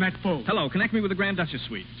away from that phone. Hello, connect me with the Grand Duchess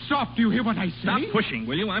suite. Stop. Do you hear what I say? Stop pushing,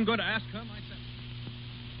 will you? I'm going to ask her myself.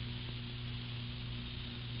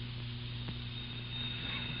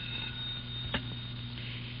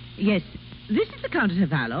 Yes, this is the Countess of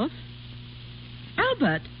Valoff.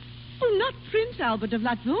 Albert? Oh, not Prince Albert of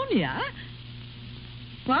Latvonia.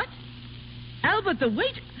 What? Albert the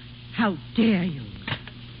waiter? How dare you?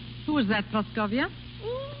 Who was that, Praskovia?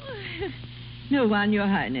 Oh, no one, Your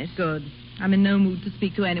Highness. Good. I'm in no mood to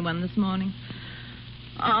speak to anyone this morning.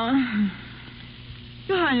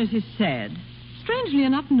 Your Highness is sad. Strangely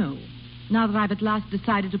enough, no. Now that I've at last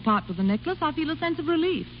decided to part with the necklace, I feel a sense of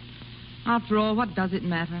relief. After all, what does it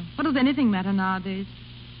matter? What does anything matter nowadays?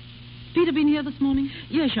 Peter been here this morning?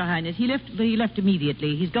 Yes, Your Highness. He left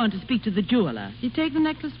immediately. He's gone to speak to the jeweler. You take the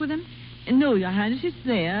necklace with him? No, Your Highness. It's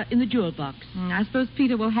there in the jewel box. I suppose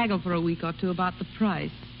Peter will haggle for a week or two about the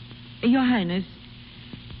price. Your Highness,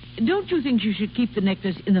 don't you think you should keep the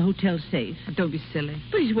necklace in the hotel safe? Don't be silly.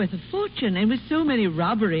 But it's worth a fortune, and with so many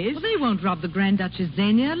robberies... Well, they won't rob the Grand Duchess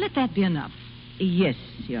Zania. Let that be enough. Yes,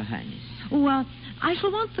 Your Highness. Well, I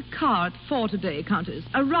shall want the car at 4 today, Countess.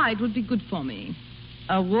 A ride would be good for me.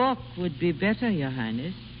 A walk would be better, Your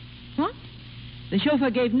Highness. What? The chauffeur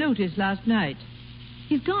gave notice last night.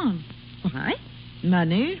 He's gone. Why?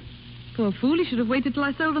 Money. Poor fool, he should have waited till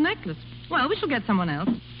I sold the necklace. Well, we shall get someone else.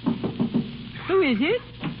 Who is it?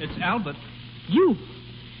 It's Albert. You.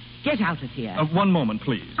 Get out of here. One moment,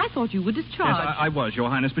 please. I thought you were discharged. Yes, I was, Your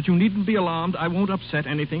Highness, but you needn't be alarmed. I won't upset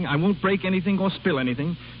anything. I won't break anything or spill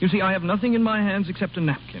anything. You see, I have nothing in my hands except a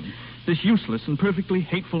napkin. This useless and perfectly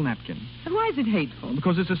hateful napkin. And why is it hateful?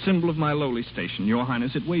 Because it's a symbol of my lowly station, Your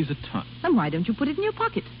Highness. It weighs a ton. Then why don't you put it in your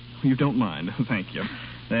pocket? You don't mind. Thank you.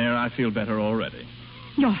 There, I feel better already.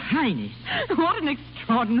 Your Highness. What an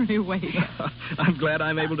extraordinary waiter. I'm glad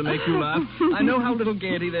I'm able to make you laugh. I know how little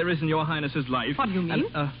gaiety there is in your Highness's life. What do you mean?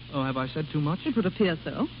 Have I said too much? It would appear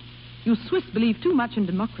so. You Swiss believe too much in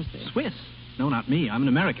democracy. Swiss? No, not me. I'm an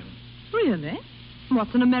American. Really?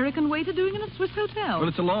 What's an American waiter doing in a Swiss hotel? Well,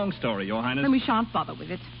 it's a long story, Your Highness. Then we shan't bother with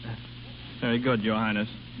it. Very good, Your Highness.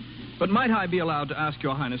 But might I be allowed to ask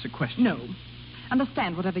Your Highness a question? No.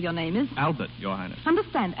 Understand whatever your name is. Albert, Your Highness.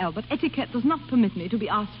 Understand, Albert. Etiquette does not permit me to be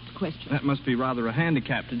asked questions. That must be rather a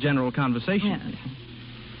handicap to general conversation. Yes.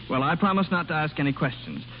 Well, I promise not to ask any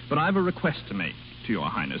questions, but I've a request to make to Your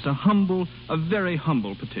Highness. A very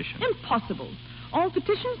humble petition. Impossible. All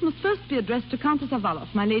petitions must first be addressed to Countess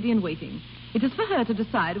Avaloff, my lady-in-waiting. It is for her to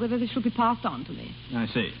decide whether they shall be passed on to me. I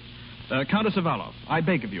see. Countess Avaloff, I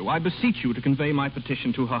beg of you, I beseech you to convey my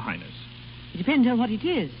petition to Her Highness. It depends on what it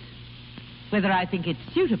is. Whether I think it's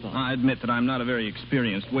suitable. I admit that I'm not a very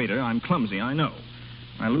experienced waiter. I'm clumsy, I know.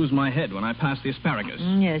 I lose my head when I pass the asparagus.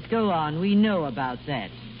 Yes, go on. We know about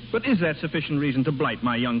that. But is that sufficient reason to blight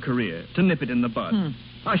my young career, to nip it in the bud?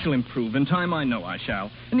 I shall improve. In time, I know I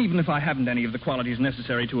shall. And even if I haven't any of the qualities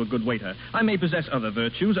necessary to a good waiter, I may possess other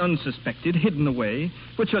virtues, unsuspected, hidden away,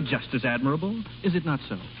 which are just as admirable. Is it not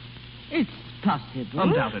so? It's possible.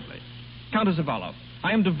 Undoubtedly. Countess Avaloff,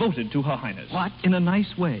 I am devoted to Her Highness. What? In a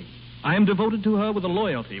nice way. I am devoted to her with a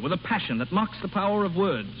loyalty, with a passion that mocks the power of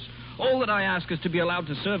words. All that I ask is to be allowed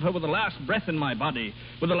to serve her with the last breath in my body,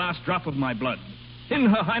 with the last drop of my blood. In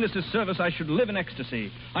Her Highness's service, I should live in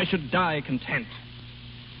ecstasy. I should die content.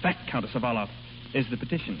 That, Countess Avaloff, is the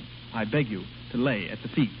petition I beg you to lay at the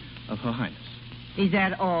feet of Her Highness. Is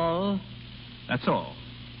that all? That's all.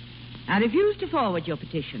 I refuse to forward your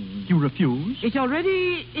petition. You refuse? It's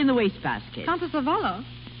already in the wastebasket. Countess Avaloff?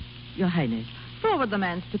 Your Highness. Forward the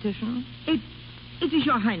man's petition. It is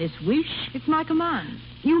Your Highness' wish. It's my command.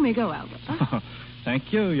 You may go, Albert.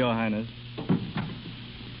 Thank you, Your Highness.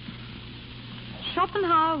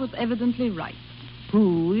 Schopenhauer was evidently right.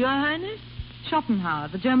 Who, Your Highness? Schopenhauer,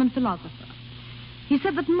 the German philosopher. He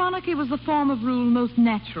said that monarchy was the form of rule most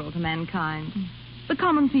natural to mankind. The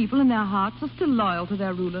common people in their hearts are still loyal to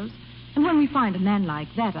their rulers. And when we find a man like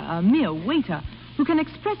that, a mere waiter, who can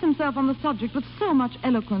express himself on the subject with so much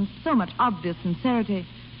eloquence, so much obvious sincerity,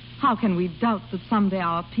 how can we doubt that someday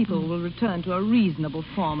our people will return to a reasonable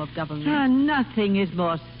form of government? Nothing is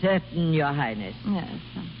more certain, Your Highness. Yes.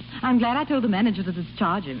 I'm glad I told the manager to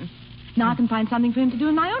discharge him. Now I can find something for him to do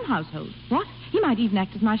in my own household. What? He might even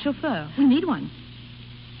act as my chauffeur. We need one.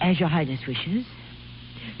 As Your Highness wishes.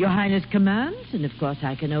 Your Highness commands, and of course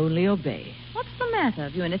I can only obey. What's the matter?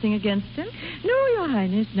 Have you anything against him? No, Your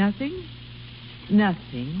Highness, nothing.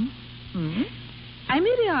 Nothing. I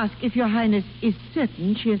merely ask if Your Highness is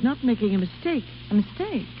certain she is not making a mistake. A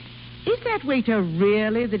mistake? Is that waiter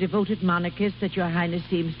really the devoted monarchist that Your Highness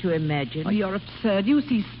seems to imagine? Oh, you're absurd. You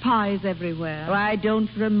see spies everywhere. Oh, I don't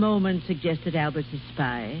for a moment suggest that Albert's a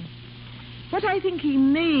spy. What I think he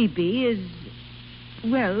may be is,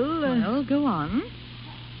 Well, go on.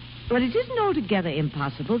 Well, it isn't altogether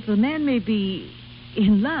impossible. The man may be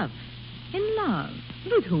in love. In love?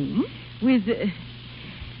 With whom? With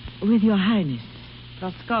Your Highness.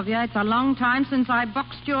 Praskovia, it's a long time since I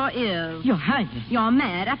boxed your ears. Your Highness. You're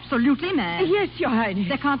mad, absolutely mad. Yes, Your Highness.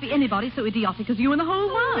 There can't be anybody so idiotic as you in the whole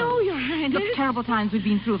world. No, Your Highness. The terrible times we've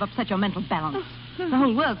been through have upset your mental balance. The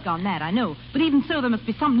whole world's gone mad, I know. But even so, there must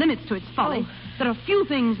be some limits to its folly. There are few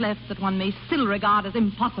things left that one may still regard as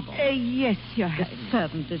impossible. Yes, Your Highness. This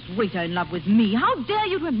servant, this waiter in love with me. How dare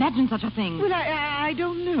you to imagine such a thing? Well, I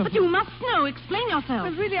don't know. But you must know. Explain yourself.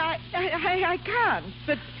 Well, really, I can't.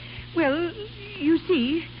 But, well, you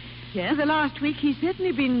see... Yes? For the last week, he's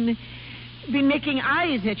certainly been making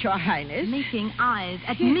eyes at Your Highness. Making eyes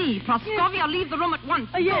at me? Praskovia, leave the room at once.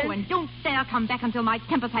 Yes. Go and don't dare come back until my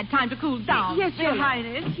temper's had time to cool down. Yes, Your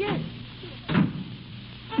Highness, yes.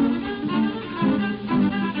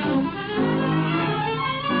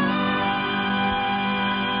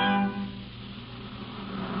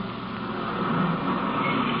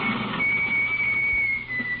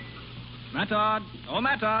 Matard. Oh,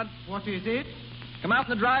 Matard. What is it? Come out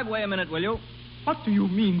in the driveway a minute, will you? What do you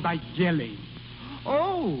mean by yelling?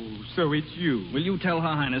 Oh, so it's you. Will you tell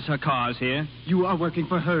Her Highness her car's here? You are working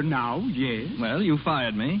for her now, yes? Well, you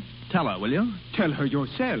fired me. Tell her, will you? Tell her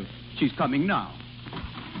yourself. She's coming now.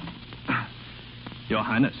 Your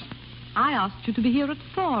Highness. I asked you to be here at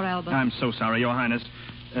 4, Albert. I'm so sorry, Your Highness.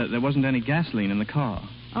 There wasn't any gasoline in the car.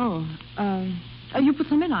 Oh, you put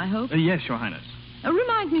some in, I hope? Yes, Your Highness.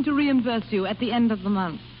 Remind me to reimburse you at the end of the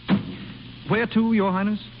month. Where to, Your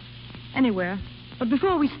Highness? Anywhere. But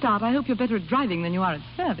before we start, I hope you're better at driving than you are at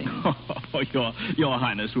serving. Your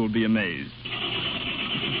Highness will be amazed.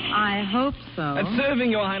 I hope so. At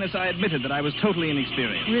serving, Your Highness, I admitted that I was totally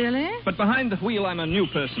inexperienced. Really? But behind the wheel, I'm a new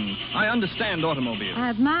person. I understand automobiles. I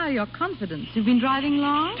admire your confidence. You've been driving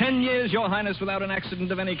long? 10 years, Your Highness, without an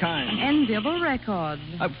accident of any kind. Enviable record.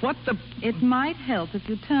 What the... It might help if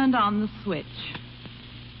you turned on the switch.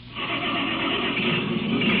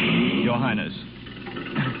 Your Highness.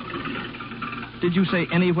 Did you say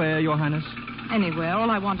anywhere, Your Highness? Anywhere. All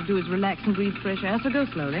I want to do is relax and breathe fresh air, so go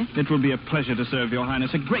slowly. It will be a pleasure to serve, Your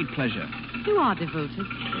Highness. A great pleasure. You are devoted.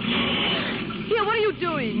 Here, what are you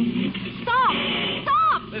doing? Stop!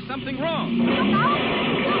 Stop! There's something wrong.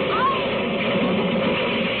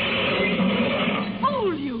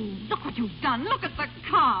 Fool you! Look what you've done. Look at the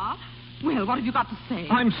car. Well, what have you got to say?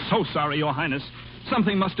 I'm so sorry, Your Highness.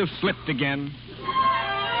 Something must have slipped again.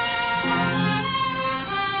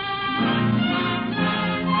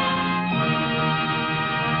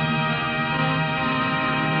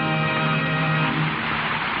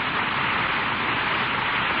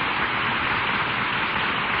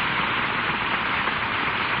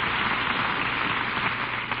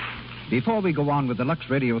 Before we go on with the Lux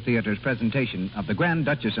Radio Theater's presentation of The Grand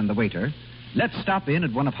Duchess and the Waiter, let's stop in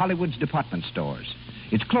at one of Hollywood's department stores.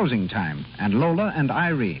 It's closing time, and Lola and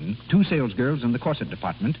Irene, two salesgirls in the corset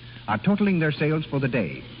department, are totaling their sales for the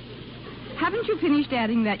day. Haven't you finished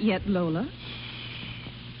adding that yet, Lola?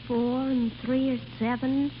 4 and 3 are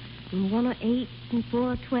 7, and 1 are 8, and 4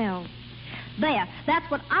 are 12. There,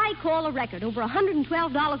 that's what I call a record. Over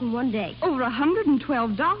 $112 in one day. Over $112?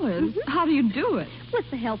 Mm-hmm. How do you do it? With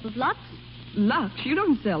the help of Lux. Lux? You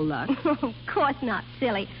don't sell Lux. Of course not,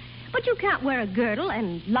 silly. But you can't wear a girdle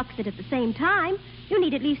and Lux it at the same time. You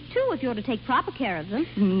need at least 2 if you're to take proper care of them.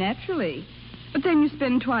 Naturally. But then you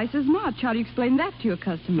spend twice as much. How do you explain that to your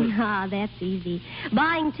customers? Ah, that's easy.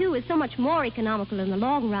 Buying 2 is so much more economical in the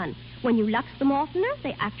long run. When you Lux them oftener,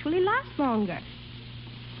 they actually last longer.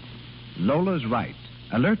 Lola's right.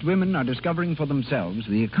 Alert women are discovering for themselves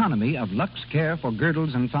the economy of Lux Care for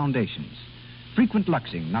girdles and foundations. Frequent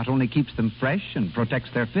luxing not only keeps them fresh and protects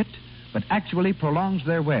their fit, but actually prolongs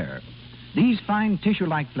their wear. These fine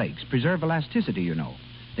tissue-like flakes preserve elasticity, you know.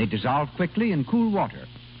 They dissolve quickly in cool water.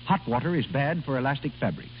 Hot water is bad for elastic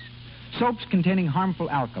fabrics. Soaps containing harmful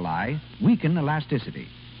alkali weaken elasticity.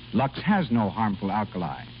 Lux has no harmful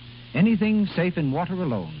alkali. Anything safe in water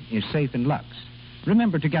alone is safe in Lux.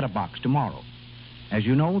 Remember to get a box tomorrow. As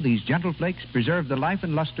you know, these gentle flakes preserve the life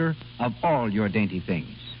and luster of all your dainty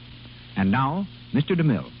things. And now, Mr.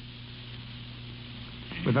 DeMille.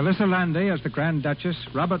 With Alyssa Landy as the Grand Duchess,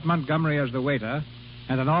 Robert Montgomery as the waiter,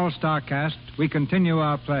 and an all-star cast, we continue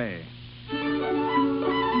our play.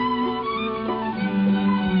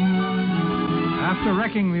 After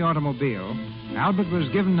wrecking the automobile, Albert was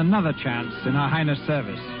given another chance in Her Highness'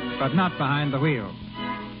 service, but not behind the wheel.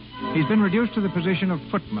 He's been reduced to the position of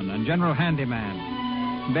footman and general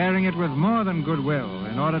handyman, bearing it with more than goodwill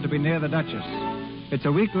in order to be near the Duchess. It's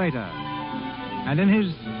a week later, and in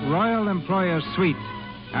his royal employer's suite,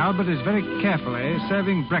 Albert is very carefully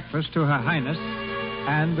serving breakfast to Her Highness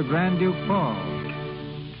and the Grand Duke Paul.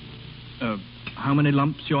 How many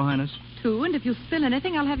lumps, Your Highness? 2, and if you spill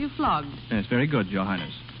anything, I'll have you flogged. Yes, very good, Your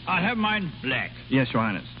Highness. I'll have mine black. Yes, Your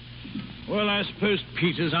Highness. Well, I suppose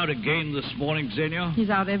Peter's out again this morning, Xenia. He's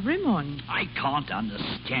out every morning. I can't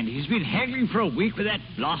understand. He's been haggling for a week with that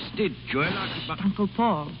blasted jeweler. Uncle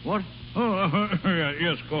Paul. What? Oh,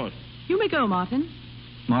 yes, of course. You may go, Martin.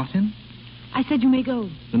 Martin? I said you may go.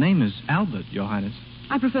 The name is Albert, Your Highness.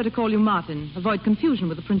 I prefer to call you Martin. Avoid confusion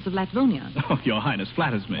with the Prince of Latvonia. Oh, Your Highness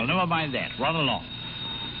flatters me. Well, never mind that. Run along.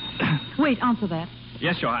 Wait, answer that.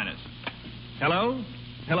 Yes, Your Highness. Hello?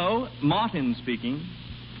 Hello? Martin speaking.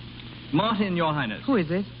 Martin, Your Highness. Who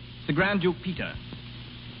is it? The Grand Duke Peter.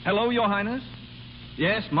 Hello, Your Highness?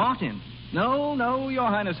 Yes, Martin. No, Your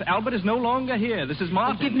Highness. Albert is no longer here. This is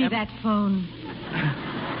Martin. Oh, give me that phone.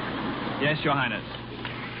 Yes, Your Highness.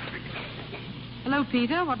 Hello,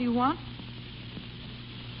 Peter. What do you want?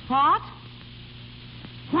 What?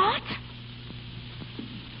 What?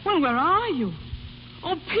 Well, where are you?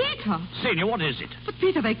 Oh, Peter. Xenia, what is it? But,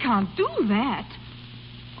 Peter, they can't do that.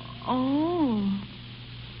 Oh,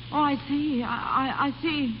 I see. I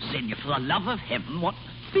see. Xenia, for the love of heaven, what?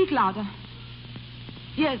 Speak louder.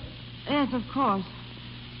 Yes, of course.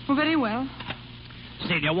 Oh, very well.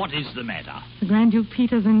 Xenia, what is the matter? The Grand Duke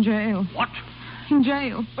Peter's in jail. What? In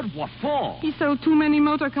jail. But what for? He sold too many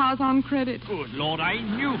motor cars on credit. Good Lord, I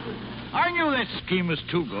knew that scheme was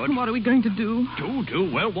too good. What are we going to do?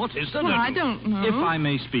 Do? Well, what is there to do? I don't know. If I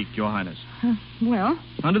may speak, Your Highness. Well?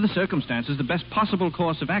 Under the circumstances, the best possible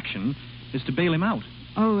course of action is to bail him out.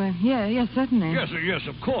 Oh, yes, certainly. Yes,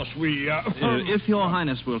 of course. If Your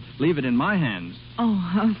Highness will leave it in my hands.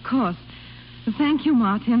 Oh, of course. Thank you,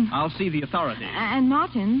 Martin. I'll see the authorities. And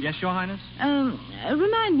Martin? Yes, Your Highness?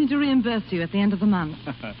 Remind me to reimburse you at the end of the month.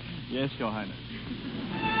 Yes, Your Highness.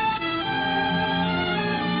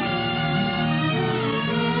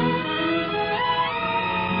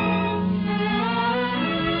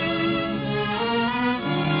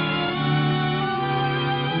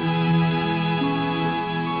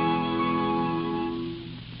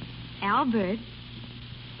 Albert?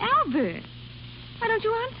 Albert! Why don't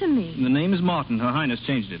you answer me? The name is Martin. Her Highness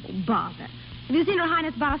changed it. Oh, bother. Have you seen Her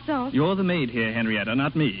Highness Barsault? You're the maid here, Henrietta,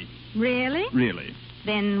 not me. Really? Really.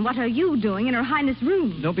 Then what are you doing in Her Highness'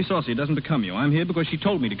 room? Don't be saucy. It doesn't become you. I'm here because she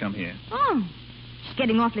told me to come here. Oh, she's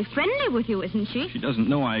getting awfully friendly with you, isn't she? She doesn't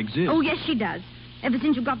know I exist. Oh, yes, she does. Ever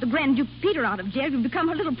since you got the Grand Duke Peter out of jail, you've become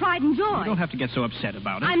her little pride and joy. You don't have to get so upset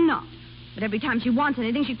about it. I'm not. But every time she wants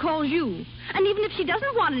anything, she calls you. And even if she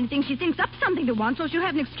doesn't want anything, she thinks up something to want, so she'll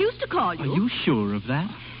have an excuse to call you. Are you sure of that?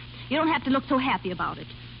 You don't have to look so happy about it.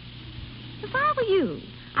 If I were you,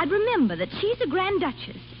 I'd remember that she's a Grand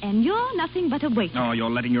Duchess, and you're nothing but a waiter. Oh, you're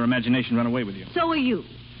letting your imagination run away with you. So are you.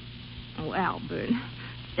 Oh, Albert,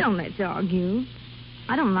 don't let's argue.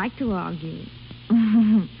 I don't like to argue.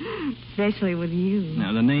 Especially with you.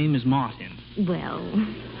 Now, the name is Martin. Well,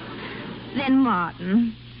 then,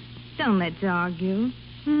 Martin, don't let's argue.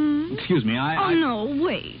 Excuse me, Oh, no,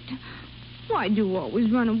 wait. Why do you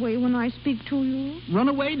always run away when I speak to you? Run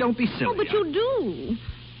away? Don't be silly. Oh, but you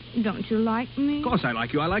do. Don't you like me? Of course I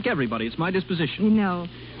like you. I like everybody. It's my disposition. You know,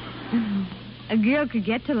 a girl could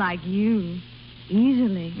get to like you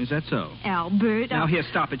easily. Is that so? Albert. Now, here,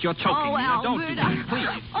 stop it. You're choking Oh, me. Now, Albert. don't do that,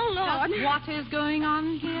 please. Oh, Lord. What is going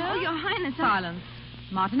on here? Oh, Your Highness. Silence.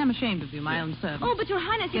 Martin, I'm ashamed of you, my own servant. Oh, but Your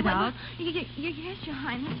Highness... Get out. Yes, Your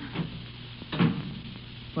Highness.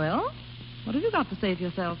 Well, what have you got to say for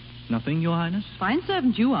yourself? Nothing, Your Highness. Fine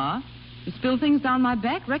servant you are. You spill things down my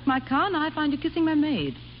back, wreck my car, and I find you kissing my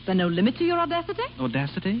maid. Is there no limit to your audacity?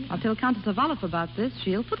 Audacity? I'll tell Countess Zavaloff about this.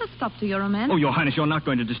 She'll put a stop to your romance. Oh, Your Highness, you're not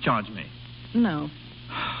going to discharge me. No.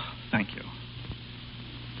 Thank you.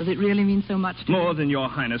 Does it really mean so much to you? More than Your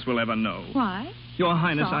Highness will ever know. Why? Your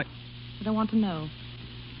Highness, Stop. I don't want to know.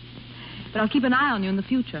 But I'll keep an eye on you in the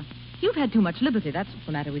future. You've had too much liberty. That's what's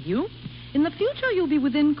the matter with you. In the future, you'll be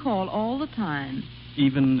within call all the time.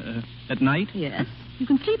 Even at night? Yes. You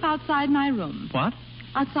can sleep outside my room. What?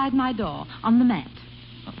 Outside my door, on the mat.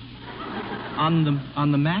 On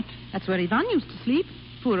the mat? That's where Ivan used to sleep.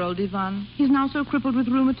 Poor old Ivan. He's now so crippled with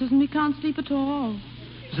rheumatism he can't sleep at all.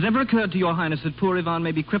 Has it ever occurred to Your Highness that poor Ivan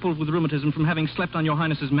may be crippled with rheumatism from having slept on Your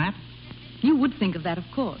Highness's mat? You would think of that, of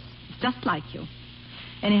course. It's just like you.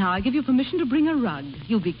 Anyhow, I give you permission to bring a rug.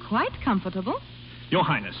 You'll be quite comfortable. Your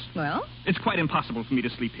Highness. Well? It's quite impossible for me to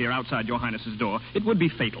sleep here outside Your Highness's door. It would be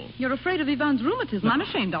fatal. You're afraid of Ivan's rheumatism. No. I'm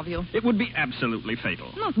ashamed of you. It would be absolutely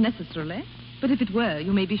fatal. Not necessarily. But if it were,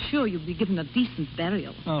 you may be sure you'd be given a decent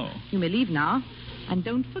burial. Oh. You may leave now. And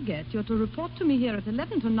don't forget, you're to report to me here at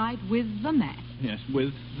 11 tonight with the mat. Yes,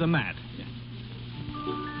 with the mat. Yes.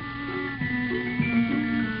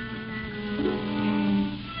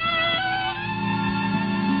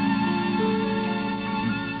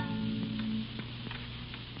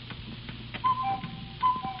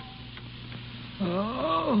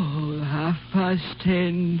 Oh,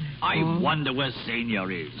 10:30. I wonder where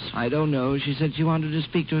Senior is. I don't know. She said she wanted to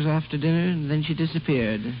speak to us after dinner, and then she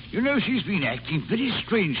disappeared. You know, she's been acting very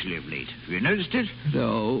strangely of late. Have you noticed it?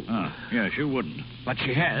 No. Ah, yes, you wouldn't. But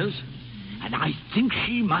she has. And I think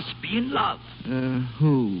she must be in love.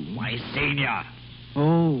 Who? Why, Senior.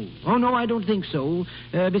 Oh, no, I don't think so.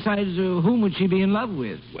 Besides, whom would she be in love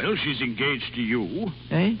with? Well, she's engaged to you.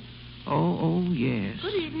 Eh? Oh, yes.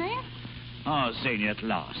 Good evening. Ah, Senior, at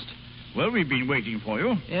last. Well, we've been waiting for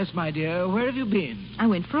you. Yes, my dear. Where have you been? I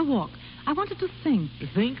went for a walk. I wanted to think.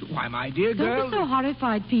 Think? Why, my dear girl... Don't be so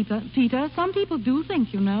horrified, Peter. Some people do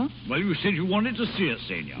think, you know. Well, you said you wanted to see us,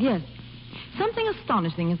 Senior. Yes. Something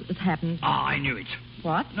astonishing has happened. Ah, I knew it.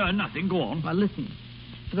 What? No, nothing. Go on. Well, listen.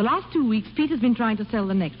 For the last 2 weeks, Peter's been trying to sell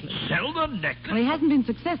the necklace. Sell the necklace? Well, he hasn't been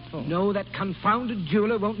successful. No, that confounded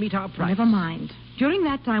jeweler won't meet our price. Never mind. During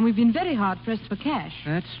that time, we've been very hard-pressed for cash.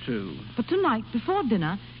 That's true. But tonight, before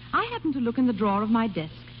dinner, I happened to look in the drawer of my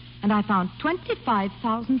desk, and I found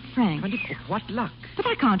 25,000 francs. What luck. But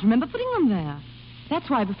I can't remember putting them there. That's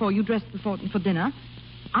why before you dressed for dinner,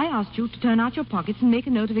 I asked you to turn out your pockets and make a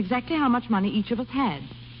note of exactly how much money each of us had.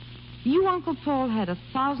 You, Uncle Paul, had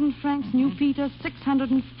 1,000 francs, and you, Peter,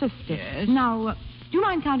 650. Yes. Now, do you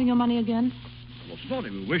mind counting your money again? Well, it's not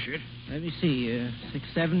if you wish it. Let me see. 6,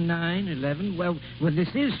 7, 9, 11. Well, this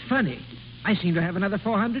is funny. I seem to have another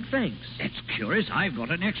 400 francs. That's curious. I've got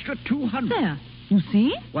an extra 200. There. You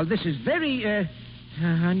see? Well, this is very,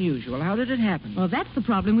 unusual. How did it happen? Well, that's the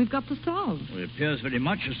problem we've got to solve. Well, it appears very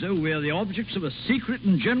much as though we're the objects of a secret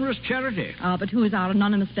and generous charity. Ah, but who is our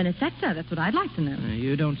anonymous benefactor? That's what I'd like to know.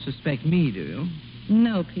 You don't suspect me, do you?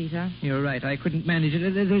 No, Peter. You're right. I couldn't manage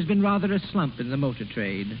it. There's been rather a slump in the motor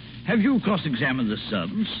trade. Have you cross-examined the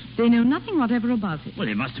servants? They know nothing whatever about it. Well,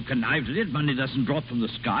 they must have connived at it. Money doesn't drop from the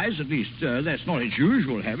skies. At least, that's not its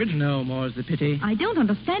usual habit. No, more's the pity. I don't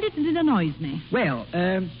understand it, and it annoys me. Well,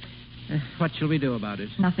 what shall we do about it?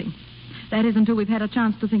 Nothing. That is until we've had a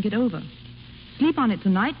chance to think it over. Sleep on it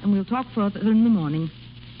tonight, and we'll talk further in the morning.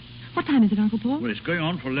 What time is it, Uncle Paul? Well, it's going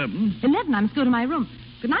on for 11. 11. I must go to my room.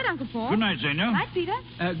 Good night, Uncle Paul. Good night, Zena. Good night, Peter.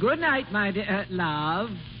 Good night, my dear love.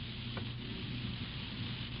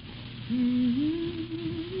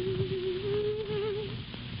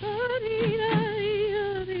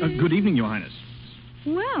 Good evening, Your Highness.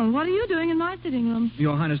 Well, what are you doing in my sitting room?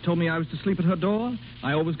 Your Highness told me I was to sleep at her door.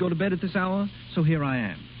 I always go to bed at this hour, so here I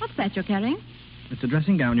am. What's that you're carrying? It's a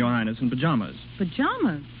dressing gown, Your Highness, and pajamas.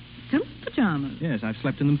 Pajamas? Silk pajamas? Yes, I've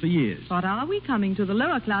slept in them for years. What are we coming to? The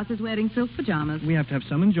lower classes wearing silk pajamas. We have to have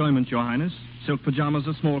some enjoyment, Your Highness. Silk pajamas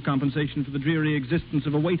are small compensation for the dreary existence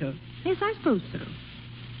of a waiter. Yes, I suppose so.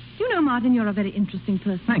 You know, Martin, you're a very interesting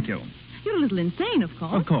person. Thank you. You're a little insane, of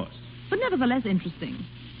course. Of course. But nevertheless interesting.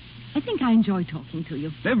 I think I enjoy talking to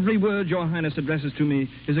you. Every word Your Highness addresses to me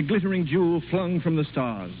is a glittering jewel flung from the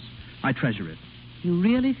stars. I treasure it. You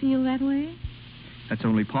really feel that way? That's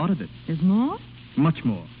only part of it. There's more? Much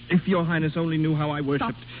more. If Your Highness only knew how I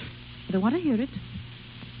worshipped... Stop. I don't want to hear it.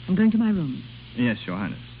 I'm going to my room. Yes, Your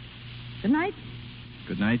Highness. Good night.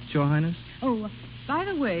 Good night, Your Highness. Oh, by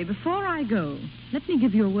the way, before I go, let me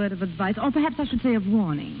give you a word of advice, or perhaps I should say of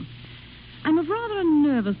warning. I'm of rather a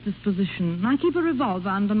nervous disposition. I keep a revolver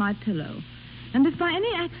under my pillow. And if by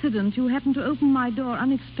any accident you happen to open my door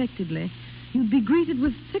unexpectedly, you'd be greeted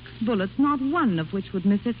with 6 bullets, not one of which would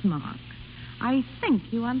miss its mark. I think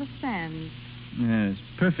you understand. Yes,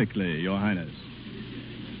 perfectly, Your Highness.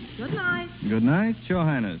 Good night. Good night, Your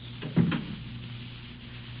Highness.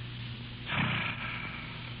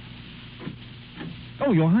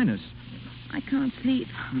 Oh, Your Highness. I can't sleep.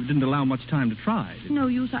 You didn't allow much time to try, did you? No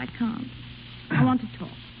use, I can't. I want to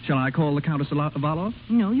talk. Shall I call the Countess Avalov?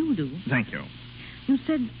 No, you do. Thank you. You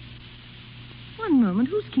said... One moment,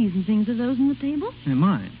 whose keys and things are those on the table?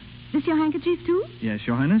 Mine. This your handkerchief, too? Yes,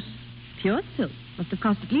 Your Highness. Pure silk. Must have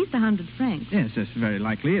cost at least 100 francs. Yes, that's very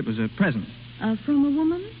likely. It was a present. From a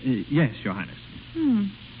woman? Yes, Your Highness.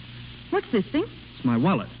 What's this thing? It's my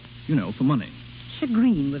wallet. You know, for money.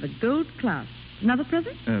 Shagreen with a gold clasp. Another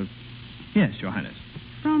present? Yes, Your Highness.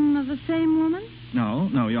 From the same woman?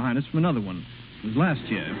 No, Your Highness, from another one. It was last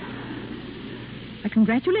year. I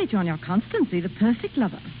congratulate you on your constancy, the perfect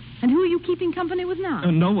lover. And who are you keeping company with now?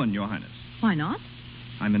 No one, Your Highness. Why not?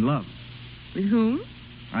 I'm in love. With whom?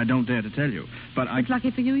 I don't dare to tell you, but It's lucky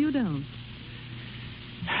for you, you don't.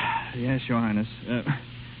 Yes, Your Highness.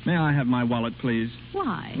 May I have my wallet, please?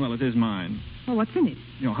 Why? Well, it is mine. Well, what's in it?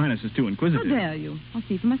 Your Highness is too inquisitive. How dare you? I'll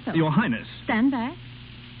see for myself. Your Highness. Stand back.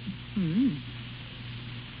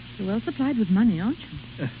 You're well supplied with money, aren't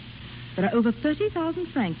you? There are over 30,000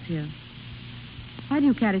 francs here. Why do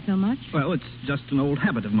you carry so much? Well, it's just an old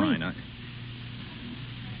habit of mine.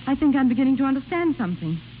 I think I'm beginning to understand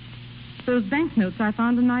something. Those banknotes I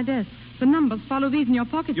found in my desk. The numbers follow these in your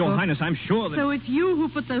pocketbook. Your Highness, I'm sure that... So it's you who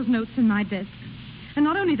put those notes in my desk. And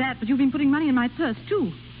not only that, but you've been putting money in my purse,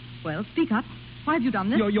 too. Well, speak up. Why have you done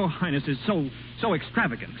this? Your Highness is so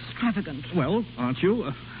extravagant. Extravagant? Well, aren't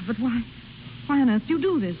you? But why? Why on earth do you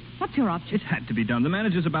do this? What's your object? It had to be done. The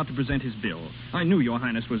manager's about to present his bill. I knew Your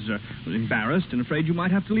Highness was embarrassed and afraid you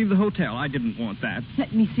might have to leave the hotel. I didn't want that.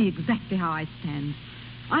 Let me see exactly how I stand.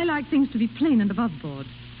 I like things to be plain and above board.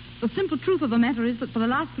 The simple truth of the matter is that for the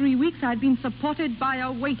last 3 weeks I'd been supported by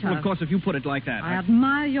a waiter. Well, of course, if you put it like that... I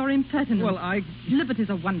admire your impertinence. Well,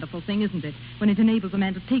 Liberty's a wonderful thing, isn't it? When it enables a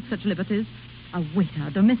man to take such liberties. A waiter,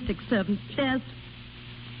 a domestic servant, shares...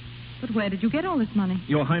 But where did you get all this money?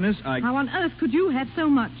 Your Highness, How on earth could you have so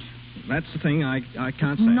much? That's the thing I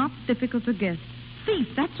can't say. Not difficult to guess. Thief,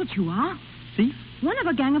 that's what you are. Thief? One of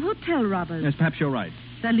a gang of hotel robbers. Yes, perhaps you're right.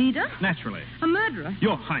 The leader? Naturally. A murderer?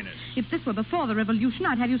 Your Highness. If this were before the revolution,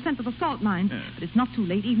 I'd have you sent to the salt mine. Yes. But it's not too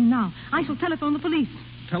late, even now. I shall telephone the police.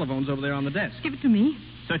 Telephone's over there on the desk. Give it to me.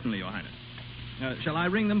 Certainly, Your Highness. Shall I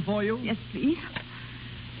ring them for you? Yes, please.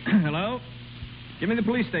 Hello? Give me the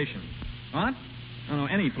police station. What? Oh, no,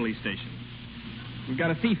 any police station. We've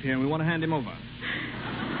got a thief here, and we want to hand him over.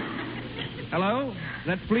 Hello? Is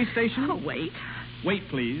that the police station? Oh, wait. Wait,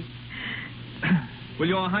 please. Will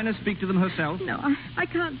Your Highness speak to them herself? No, I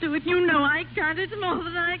can't do it. You know I can't. It's more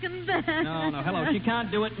than I can bear. No, hello. She can't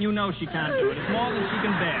do it, and you know she can't do it. It's more than she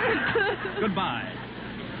can bear. Goodbye.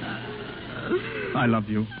 I love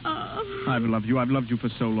you. I've loved you. I've loved you for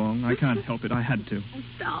so long. I can't help it. I had to.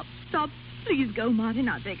 Stop. Please go, Martin.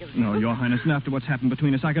 I'll beg of you. No, Your Highness, and after what's happened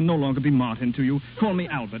between us, I can no longer be Martin to you. Call me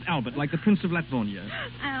Albert, like the Prince of Latvonia.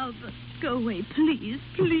 Albert, go away, please.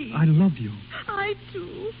 I love you. I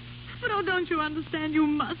too. But don't you understand? You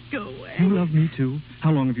must go away. You love me, too? How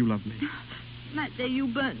long have you loved me? That day you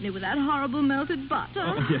burnt me with that horrible melted butter.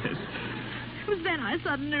 Oh, yes. It was then I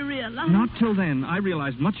suddenly realized. Not till then. I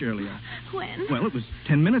realized much earlier. When? Well, it was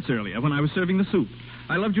 10 minutes earlier when I was serving the soup.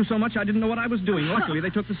 I loved you so much I didn't know what I was doing. Luckily, they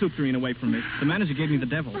took the soup tureen away from me. The manager gave me the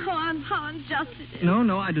devil. Oh, how unjust it is.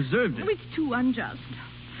 No, I deserved it. Oh, it's too unjust.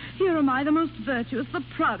 Here am I, the most virtuous, the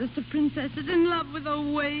proudest of princesses, in love with a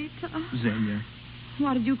waiter. Xenia.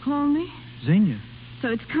 What did you call me? Xenia. So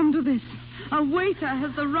it's come to this. A waiter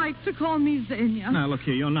has the right to call me Xenia. Now, look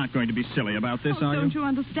here, you're not going to be silly about this, are you? Don't you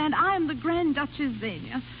understand? I am the Grand Duchess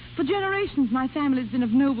Xenia. For generations, my family's been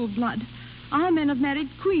of noble blood. Our men have married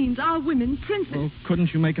queens, our women princes. Well,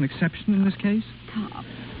 couldn't you make an exception in this case?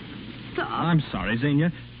 Stop. I'm sorry,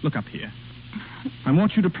 Xenia. Look up here. I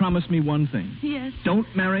want you to promise me one thing. Yes. Don't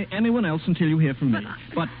marry anyone else until you hear from me.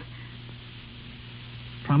 But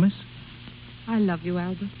promise? I love you,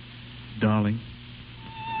 Albert. Darling.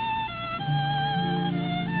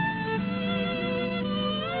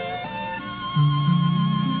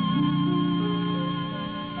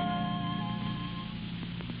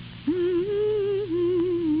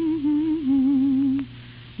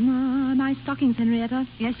 My stockings, Henrietta.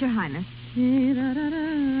 Yes, Your Highness.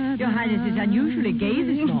 Your Highness is unusually gay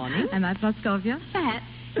this morning. Am I Praskovia? Perhaps.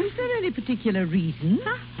 Is there any particular reason?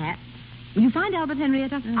 Perhaps. Will you find Albert,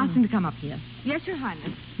 Henrietta? Ask him to come up here. Yes, Your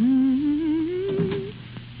Highness.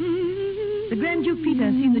 The Grand Duke Peter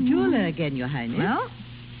has seen the jeweler again, Your Highness. Well?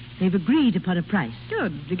 They've agreed upon a price.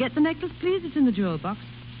 Good. To get the necklace, please. It's in the jewel box.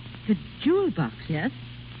 The jewel box, yes?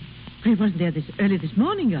 But it wasn't there early this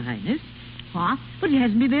morning, Your Highness. What? But it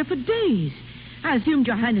hasn't been there for days. I assumed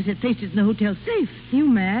Your Highness had placed it in the hotel safe. You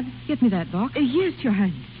mad? Get me that box. Yes, Your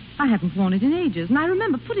Highness. I haven't worn it in ages, and I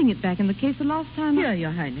remember putting it back in the case the last time. Here,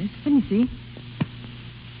 Your Highness. Let me see.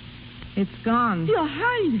 It's gone. Your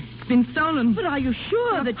Highness. It's been stolen. But are you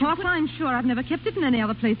sure that Of course I'm sure. I've never kept it in any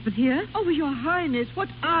other place but here. Oh, Your Highness, what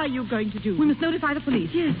are you going to do? We must notify the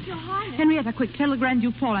police. Yes, Your Highness. Henrietta, quick, tell the Grand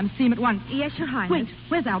Duke Paul I'm to see him at once. Yes, Your Highness. Wait,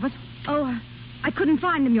 where's Albert? Oh, I couldn't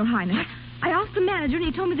find him, Your Highness. I asked the manager, and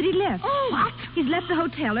he told me that he left. Oh, what? He's left the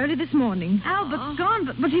hotel early this morning. Albert's gone,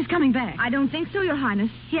 but he's coming back. I don't think so, Your Highness.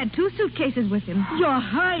 He had 2 suitcases with him. Your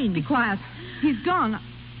Highness. Be quiet. He's gone.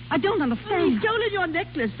 I don't understand. He's stolen your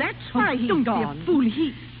necklace. That's why he's don't gone. Be a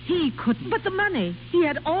fool. He couldn't. But the money. He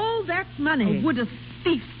had all that money. Oh, would a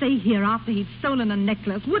thief stay here after he'd stolen a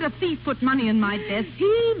necklace? Would a thief put money in my desk?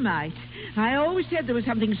 He might. I always said there was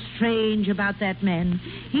something strange about that man.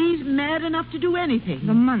 He's mad enough to do anything.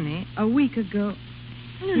 The money, a week ago.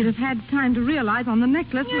 He'd have had time to realize on the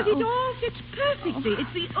necklace. Yes, it all fits perfectly.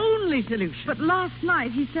 It's the only solution. But last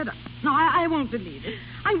night he said... No, I won't believe it.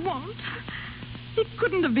 I won't. He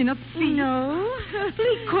couldn't have been a thief. No.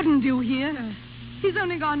 He couldn't, you hear? He's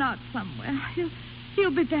only gone out somewhere.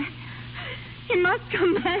 He'll be back. He must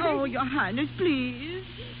come back. Oh, Your Highness, please.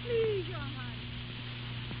 Please, Your Highness.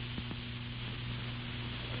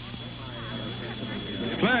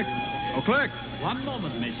 Clerk! Oh, clerk! 1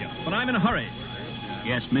 moment, monsieur. But I'm in a hurry.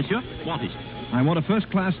 Yes, monsieur? What is it? I want a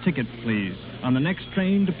first-class ticket, please, on the next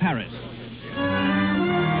train to Paris.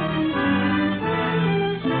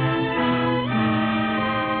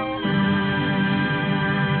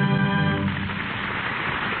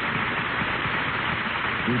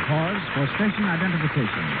 We pause for station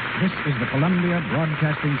identification. This is the Columbia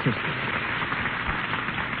Broadcasting System.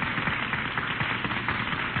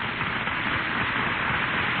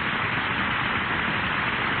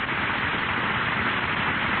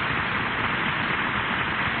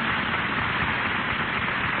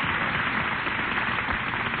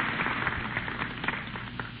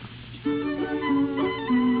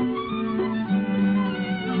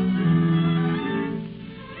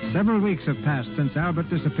 Several weeks have passed since Albert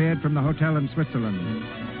disappeared from the hotel in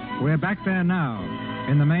Switzerland. We're back there now,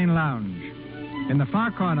 in the main lounge. In the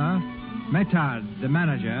far corner, Metard, the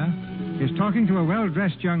manager, is talking to a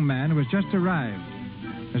well-dressed young man who has just arrived.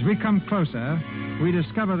 As we come closer, we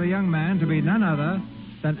discover the young man to be none other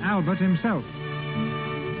than Albert himself.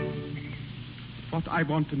 What I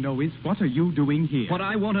want to know is, what are you doing here? What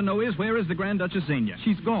I want to know is, where is the Grand Duchess Xenia?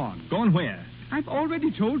 She's gone. Gone where? I've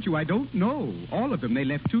already told you I don't know. All of them, they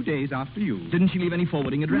left 2 days after you. Didn't she leave any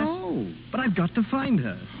forwarding address? No. But I've got to find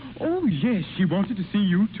her. Oh, yes, she wanted to see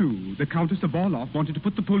you, too. The Countess of Orloff wanted to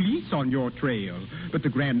put the police on your trail, but the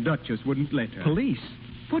Grand Duchess wouldn't let her. Police?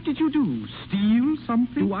 What did you do? Steal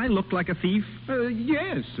something? Do I look like a thief?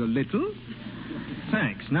 Yes, a little.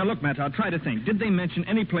 Thanks. Now, look, Matt, I'll try to think. Did they mention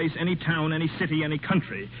any place, any town, any city, any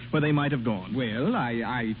country where they might have gone? Well,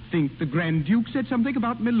 I think the Grand Duke said something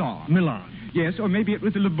about Milan. Milan? Yes, or maybe it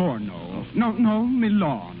was Livorno. Oh. No,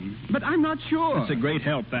 Milan. But I'm not sure. It's a great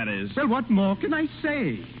help, that is. Well, what more can I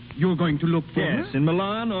say? You're going to look for her? Yes, in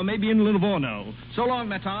Milan or maybe in Livorno. So long,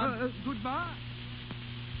 Matar. Goodbye.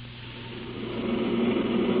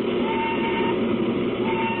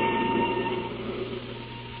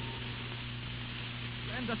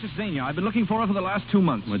 Duchess Xenia, I've been looking for her for the last 2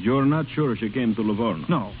 months. But you're not sure she came to Livorno?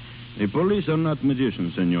 No. The police are not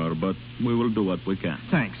magicians, senor, but we will do what we can.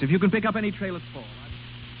 Thanks. If you can pick up any trail at all.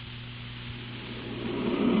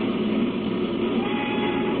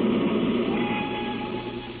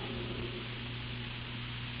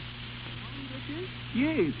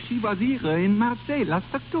 Yes, she was here in Marseille last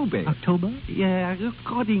October. October? Yeah,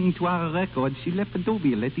 according to our records, she left for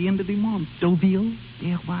Deauville at the end of the month. Deauville?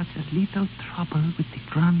 There was a little trouble with the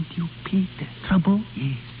Grand Duke Peter. Trouble?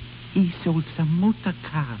 Yes. He sold some motor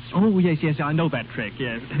cars. Oh, yes, I know that trick,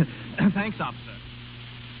 yes. Thanks, officer.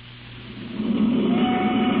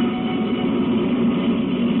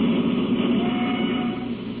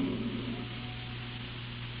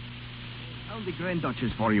 The Grand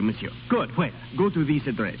Duchess for you, monsieur. Good. Where? Go to this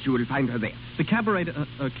address. You will find her there. The cabaret...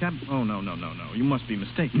 Oh, no. You must be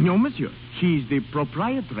mistaken. No, monsieur. She's the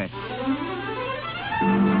proprietress.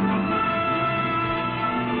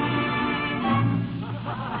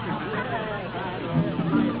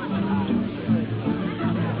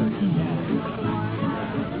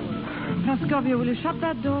 Praskovia, will you shut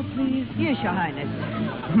that door, please? Yes, Your Highness.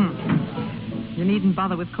 You needn't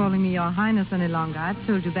bother with calling me Your Highness any longer. I've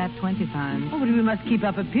told you that 20 times. Oh, but we must keep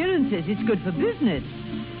up appearances. It's good for business.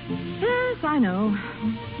 Yes, I know.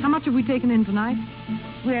 How much have we taken in tonight?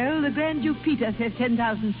 Well, the Grand Duke Peter says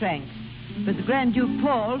 10,000 francs. But the Grand Duke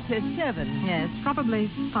Paul says 7. Yes, probably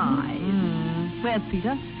 5. Where's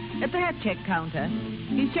Peter? At the hat check counter.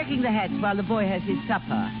 He's checking the hats while the boy has his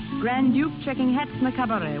supper. Grand Duke checking hats in the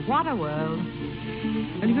cabaret. What a world.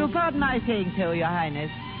 Well, if you'll pardon my saying so, Your Highness,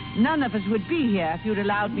 none of us would be here if you'd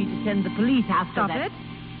allowed me to send the police after Stop that. it.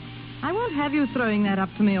 I won't have you throwing that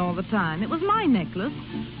up to me all the time. It was my necklace.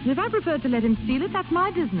 And if I preferred to let him steal it, that's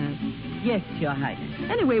my business. Yes, Your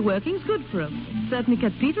Highness. Anyway, working's good for him. It certainly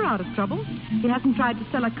kept Peter out of trouble. He hasn't tried to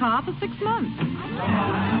sell a car for 6 months.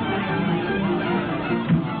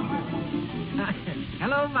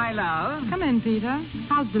 Hello, my love. Come in, Peter.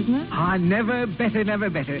 How's business? Never better, never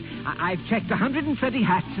better. I've checked 130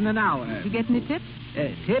 hats in an hour. Did you get any tips?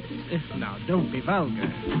 Tips? Now, don't be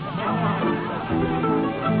vulgar.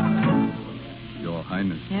 Your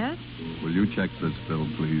Highness. Yes? Will you check this bill,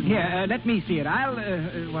 please? Here, let me see it. I'll,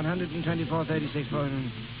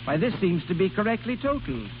 124.36. Why, this seems to be correctly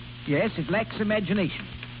totaled. Yes, it lacks imagination.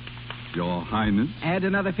 Your Highness. Add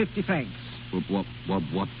another 50 francs. What for?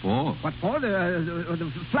 What for?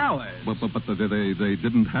 The flowers. But they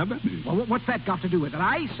didn't have any. Well, what's that got to do with it?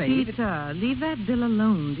 I say... Peter, leave that bill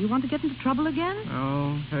alone. Do you want to get into trouble again?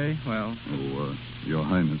 Oh, very well. Oh, Your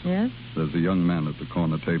Highness. Yes? There's a young man at the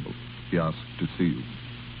corner table. He asked to see you.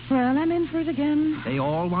 Well, I'm in for it again. They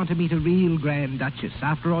all want to meet a real Grand Duchess.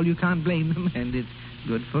 After all, you can't blame them, and it's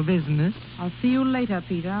good for business. I'll see you later,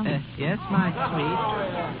 Peter. Yes, my sweet.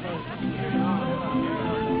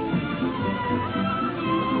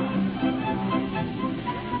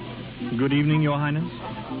 Good evening, Your Highness.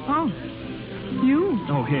 Oh, you?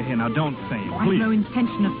 Oh, here, now, don't faint, I've please. no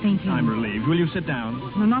intention of fainting. I'm relieved. Will you sit down?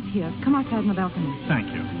 No, not here. Come outside on the balcony.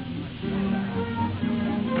 Thank you.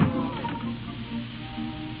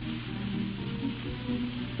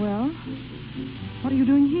 Well, what are you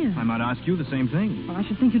doing here? I might ask you the same thing. Well, I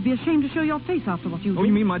should think you'd be ashamed to show your face after what you did. Oh,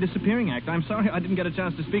 you mean my disappearing act? I'm sorry I didn't get a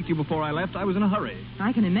chance to speak to you before I left. I was in a hurry.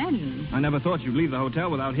 I can imagine. I never thought you'd leave the hotel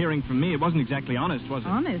without hearing from me. It wasn't exactly honest, was it?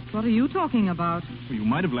 Honest? What are you talking about? Well, you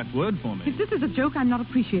might have left word for me. If this is a joke, I'm not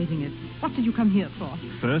appreciating it. What did you come here for?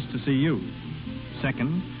 First, to see you.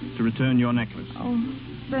 Second, to return your necklace. Oh,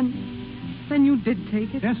 then you did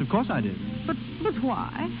take it? Yes, of course I did. But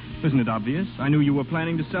why? Isn't it obvious? I knew you were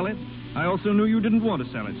planning to sell it. I also knew you didn't want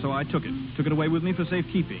to sell it, so I took it. Took it away with me for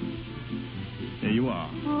safekeeping. There you are.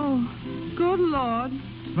 Oh, good Lord.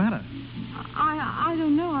 What's the matter? I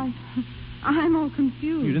don't know. I'm all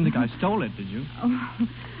confused. You didn't think I stole it, did you? Oh,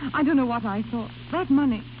 I don't know what I thought. That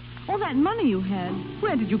money. All that money you had,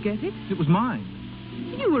 where did you get it? It was mine.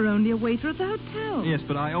 You were only a waiter at the hotel. Yes,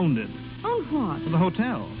 but I owned it. Owned what? The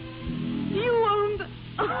hotel. You owned...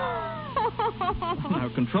 Now,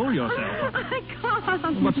 control yourself. I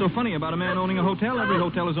can't. What's so funny about a man owning a hotel? Every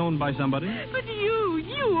hotel is owned by somebody. But you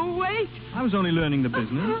were wait. I was only learning the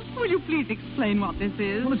business. Will you please explain what this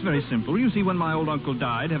is? Well, it's very simple. You see, when my old uncle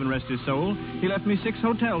died, heaven rest his soul, he left me 6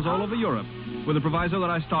 hotels all over Europe, with the proviso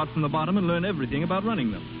that I start from the bottom and learn everything about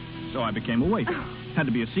running them. So I became a waiter. Had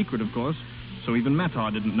to be a secret, of course, so even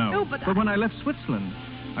Matar didn't know. No, but when I left Switzerland,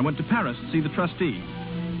 I went to Paris to see the trustee.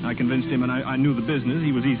 I convinced him, and I knew the business.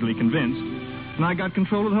 He was easily convinced. And I got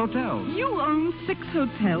control of the hotels. You own 6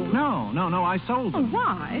 hotels? No, I sold them. Oh,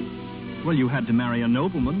 why? Well, you had to marry a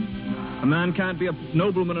nobleman. A man can't be a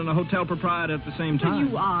nobleman and a hotel proprietor at the same time. Well,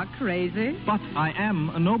 you are crazy. But I am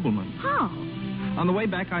a nobleman. How? On the way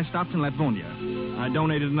back, I stopped in Latvonia. I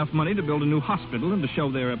donated enough money to build a new hospital, and to show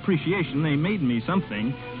their appreciation, they made me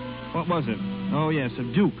something. What was it? Oh, yes, a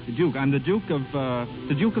duke. The duke. I'm the Duke of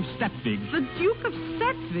Stepvig. The Duke of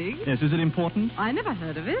Stepvig? Yes, is it important? I never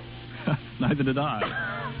heard of it. Neither did I.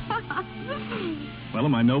 Well,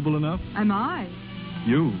 am I noble enough? Am I?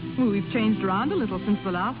 You. Well, we've changed around a little since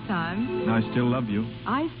the last time. I still love you.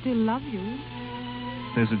 I still love you.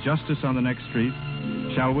 There's a justice on the next street.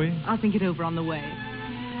 Shall we? I'll think it over on the way.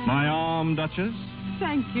 My arm, Duchess.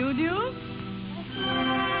 Thank you, Duke.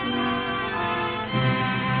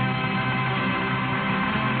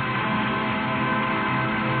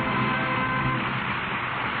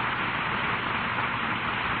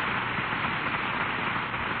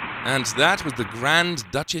 And that was The Grand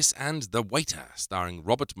Duchess and the Waiter, starring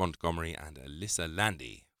Robert Montgomery and Alyssa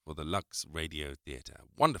Landy for the Lux Radio Theatre.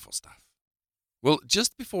 Wonderful stuff. Well,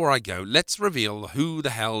 just before I go, let's reveal who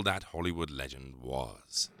the hell that Hollywood legend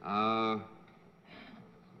was. Well,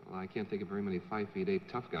 I can't think of very many 5'8"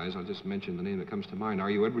 tough guys. I'll just mention the name that comes to mind. Are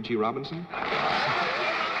you Edward G. Robinson?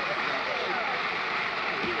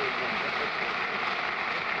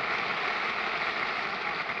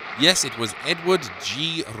 Yes, it was Edward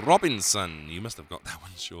G. Robinson. You must have got that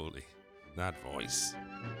one, surely. That voice.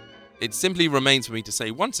 It simply remains for me to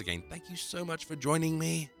say once again, thank you so much for joining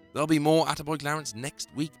me. There'll be more Attaboy Clarence next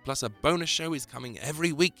week, plus a bonus show is coming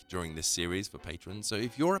every week during this series for patrons. So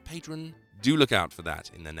if you're a patron, do look out for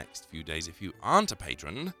that in the next few days. If you aren't a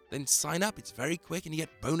patron, then sign up. It's very quick and you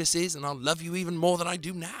get bonuses, and I'll love you even more than I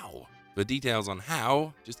do now. For details on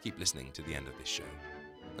how, just keep listening to the end of this show.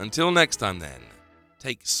 Until next time then,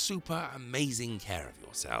 take super amazing care of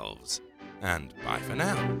yourselves, and bye for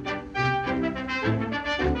now.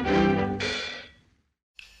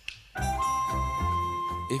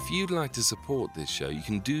 If you'd like to support this show, you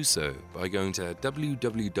can do so by going to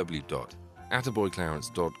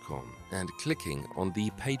www.attaboyclarence.com and clicking on the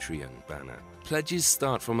Patreon banner. Pledges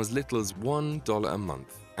start from as little as $1 a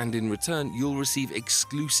month, and in return you'll receive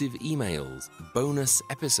exclusive emails, bonus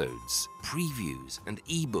episodes, previews, and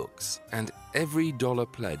ebooks. And every dollar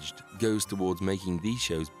pledged goes towards making these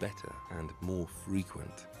shows better and more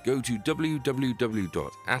frequent. Go to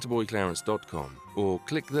www.attaboyclarence.com or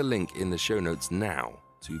click the link in the show notes now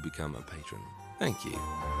to become a patron. Thank you.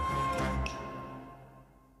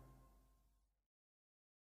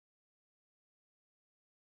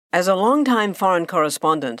 As a long-time foreign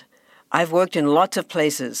correspondent, I've worked in lots of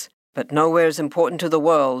places, but nowhere as important to the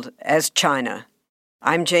world as China.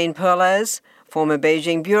 I'm Jane Perlez, former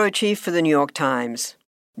Beijing bureau chief for the New York Times.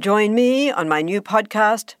 Join me on my new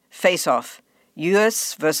podcast, Face Off,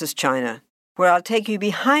 U.S. versus China, where I'll take you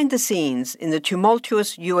behind the scenes in the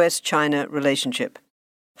tumultuous U.S.-China relationship.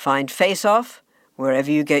 Find Face Off wherever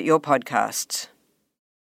you get your podcasts.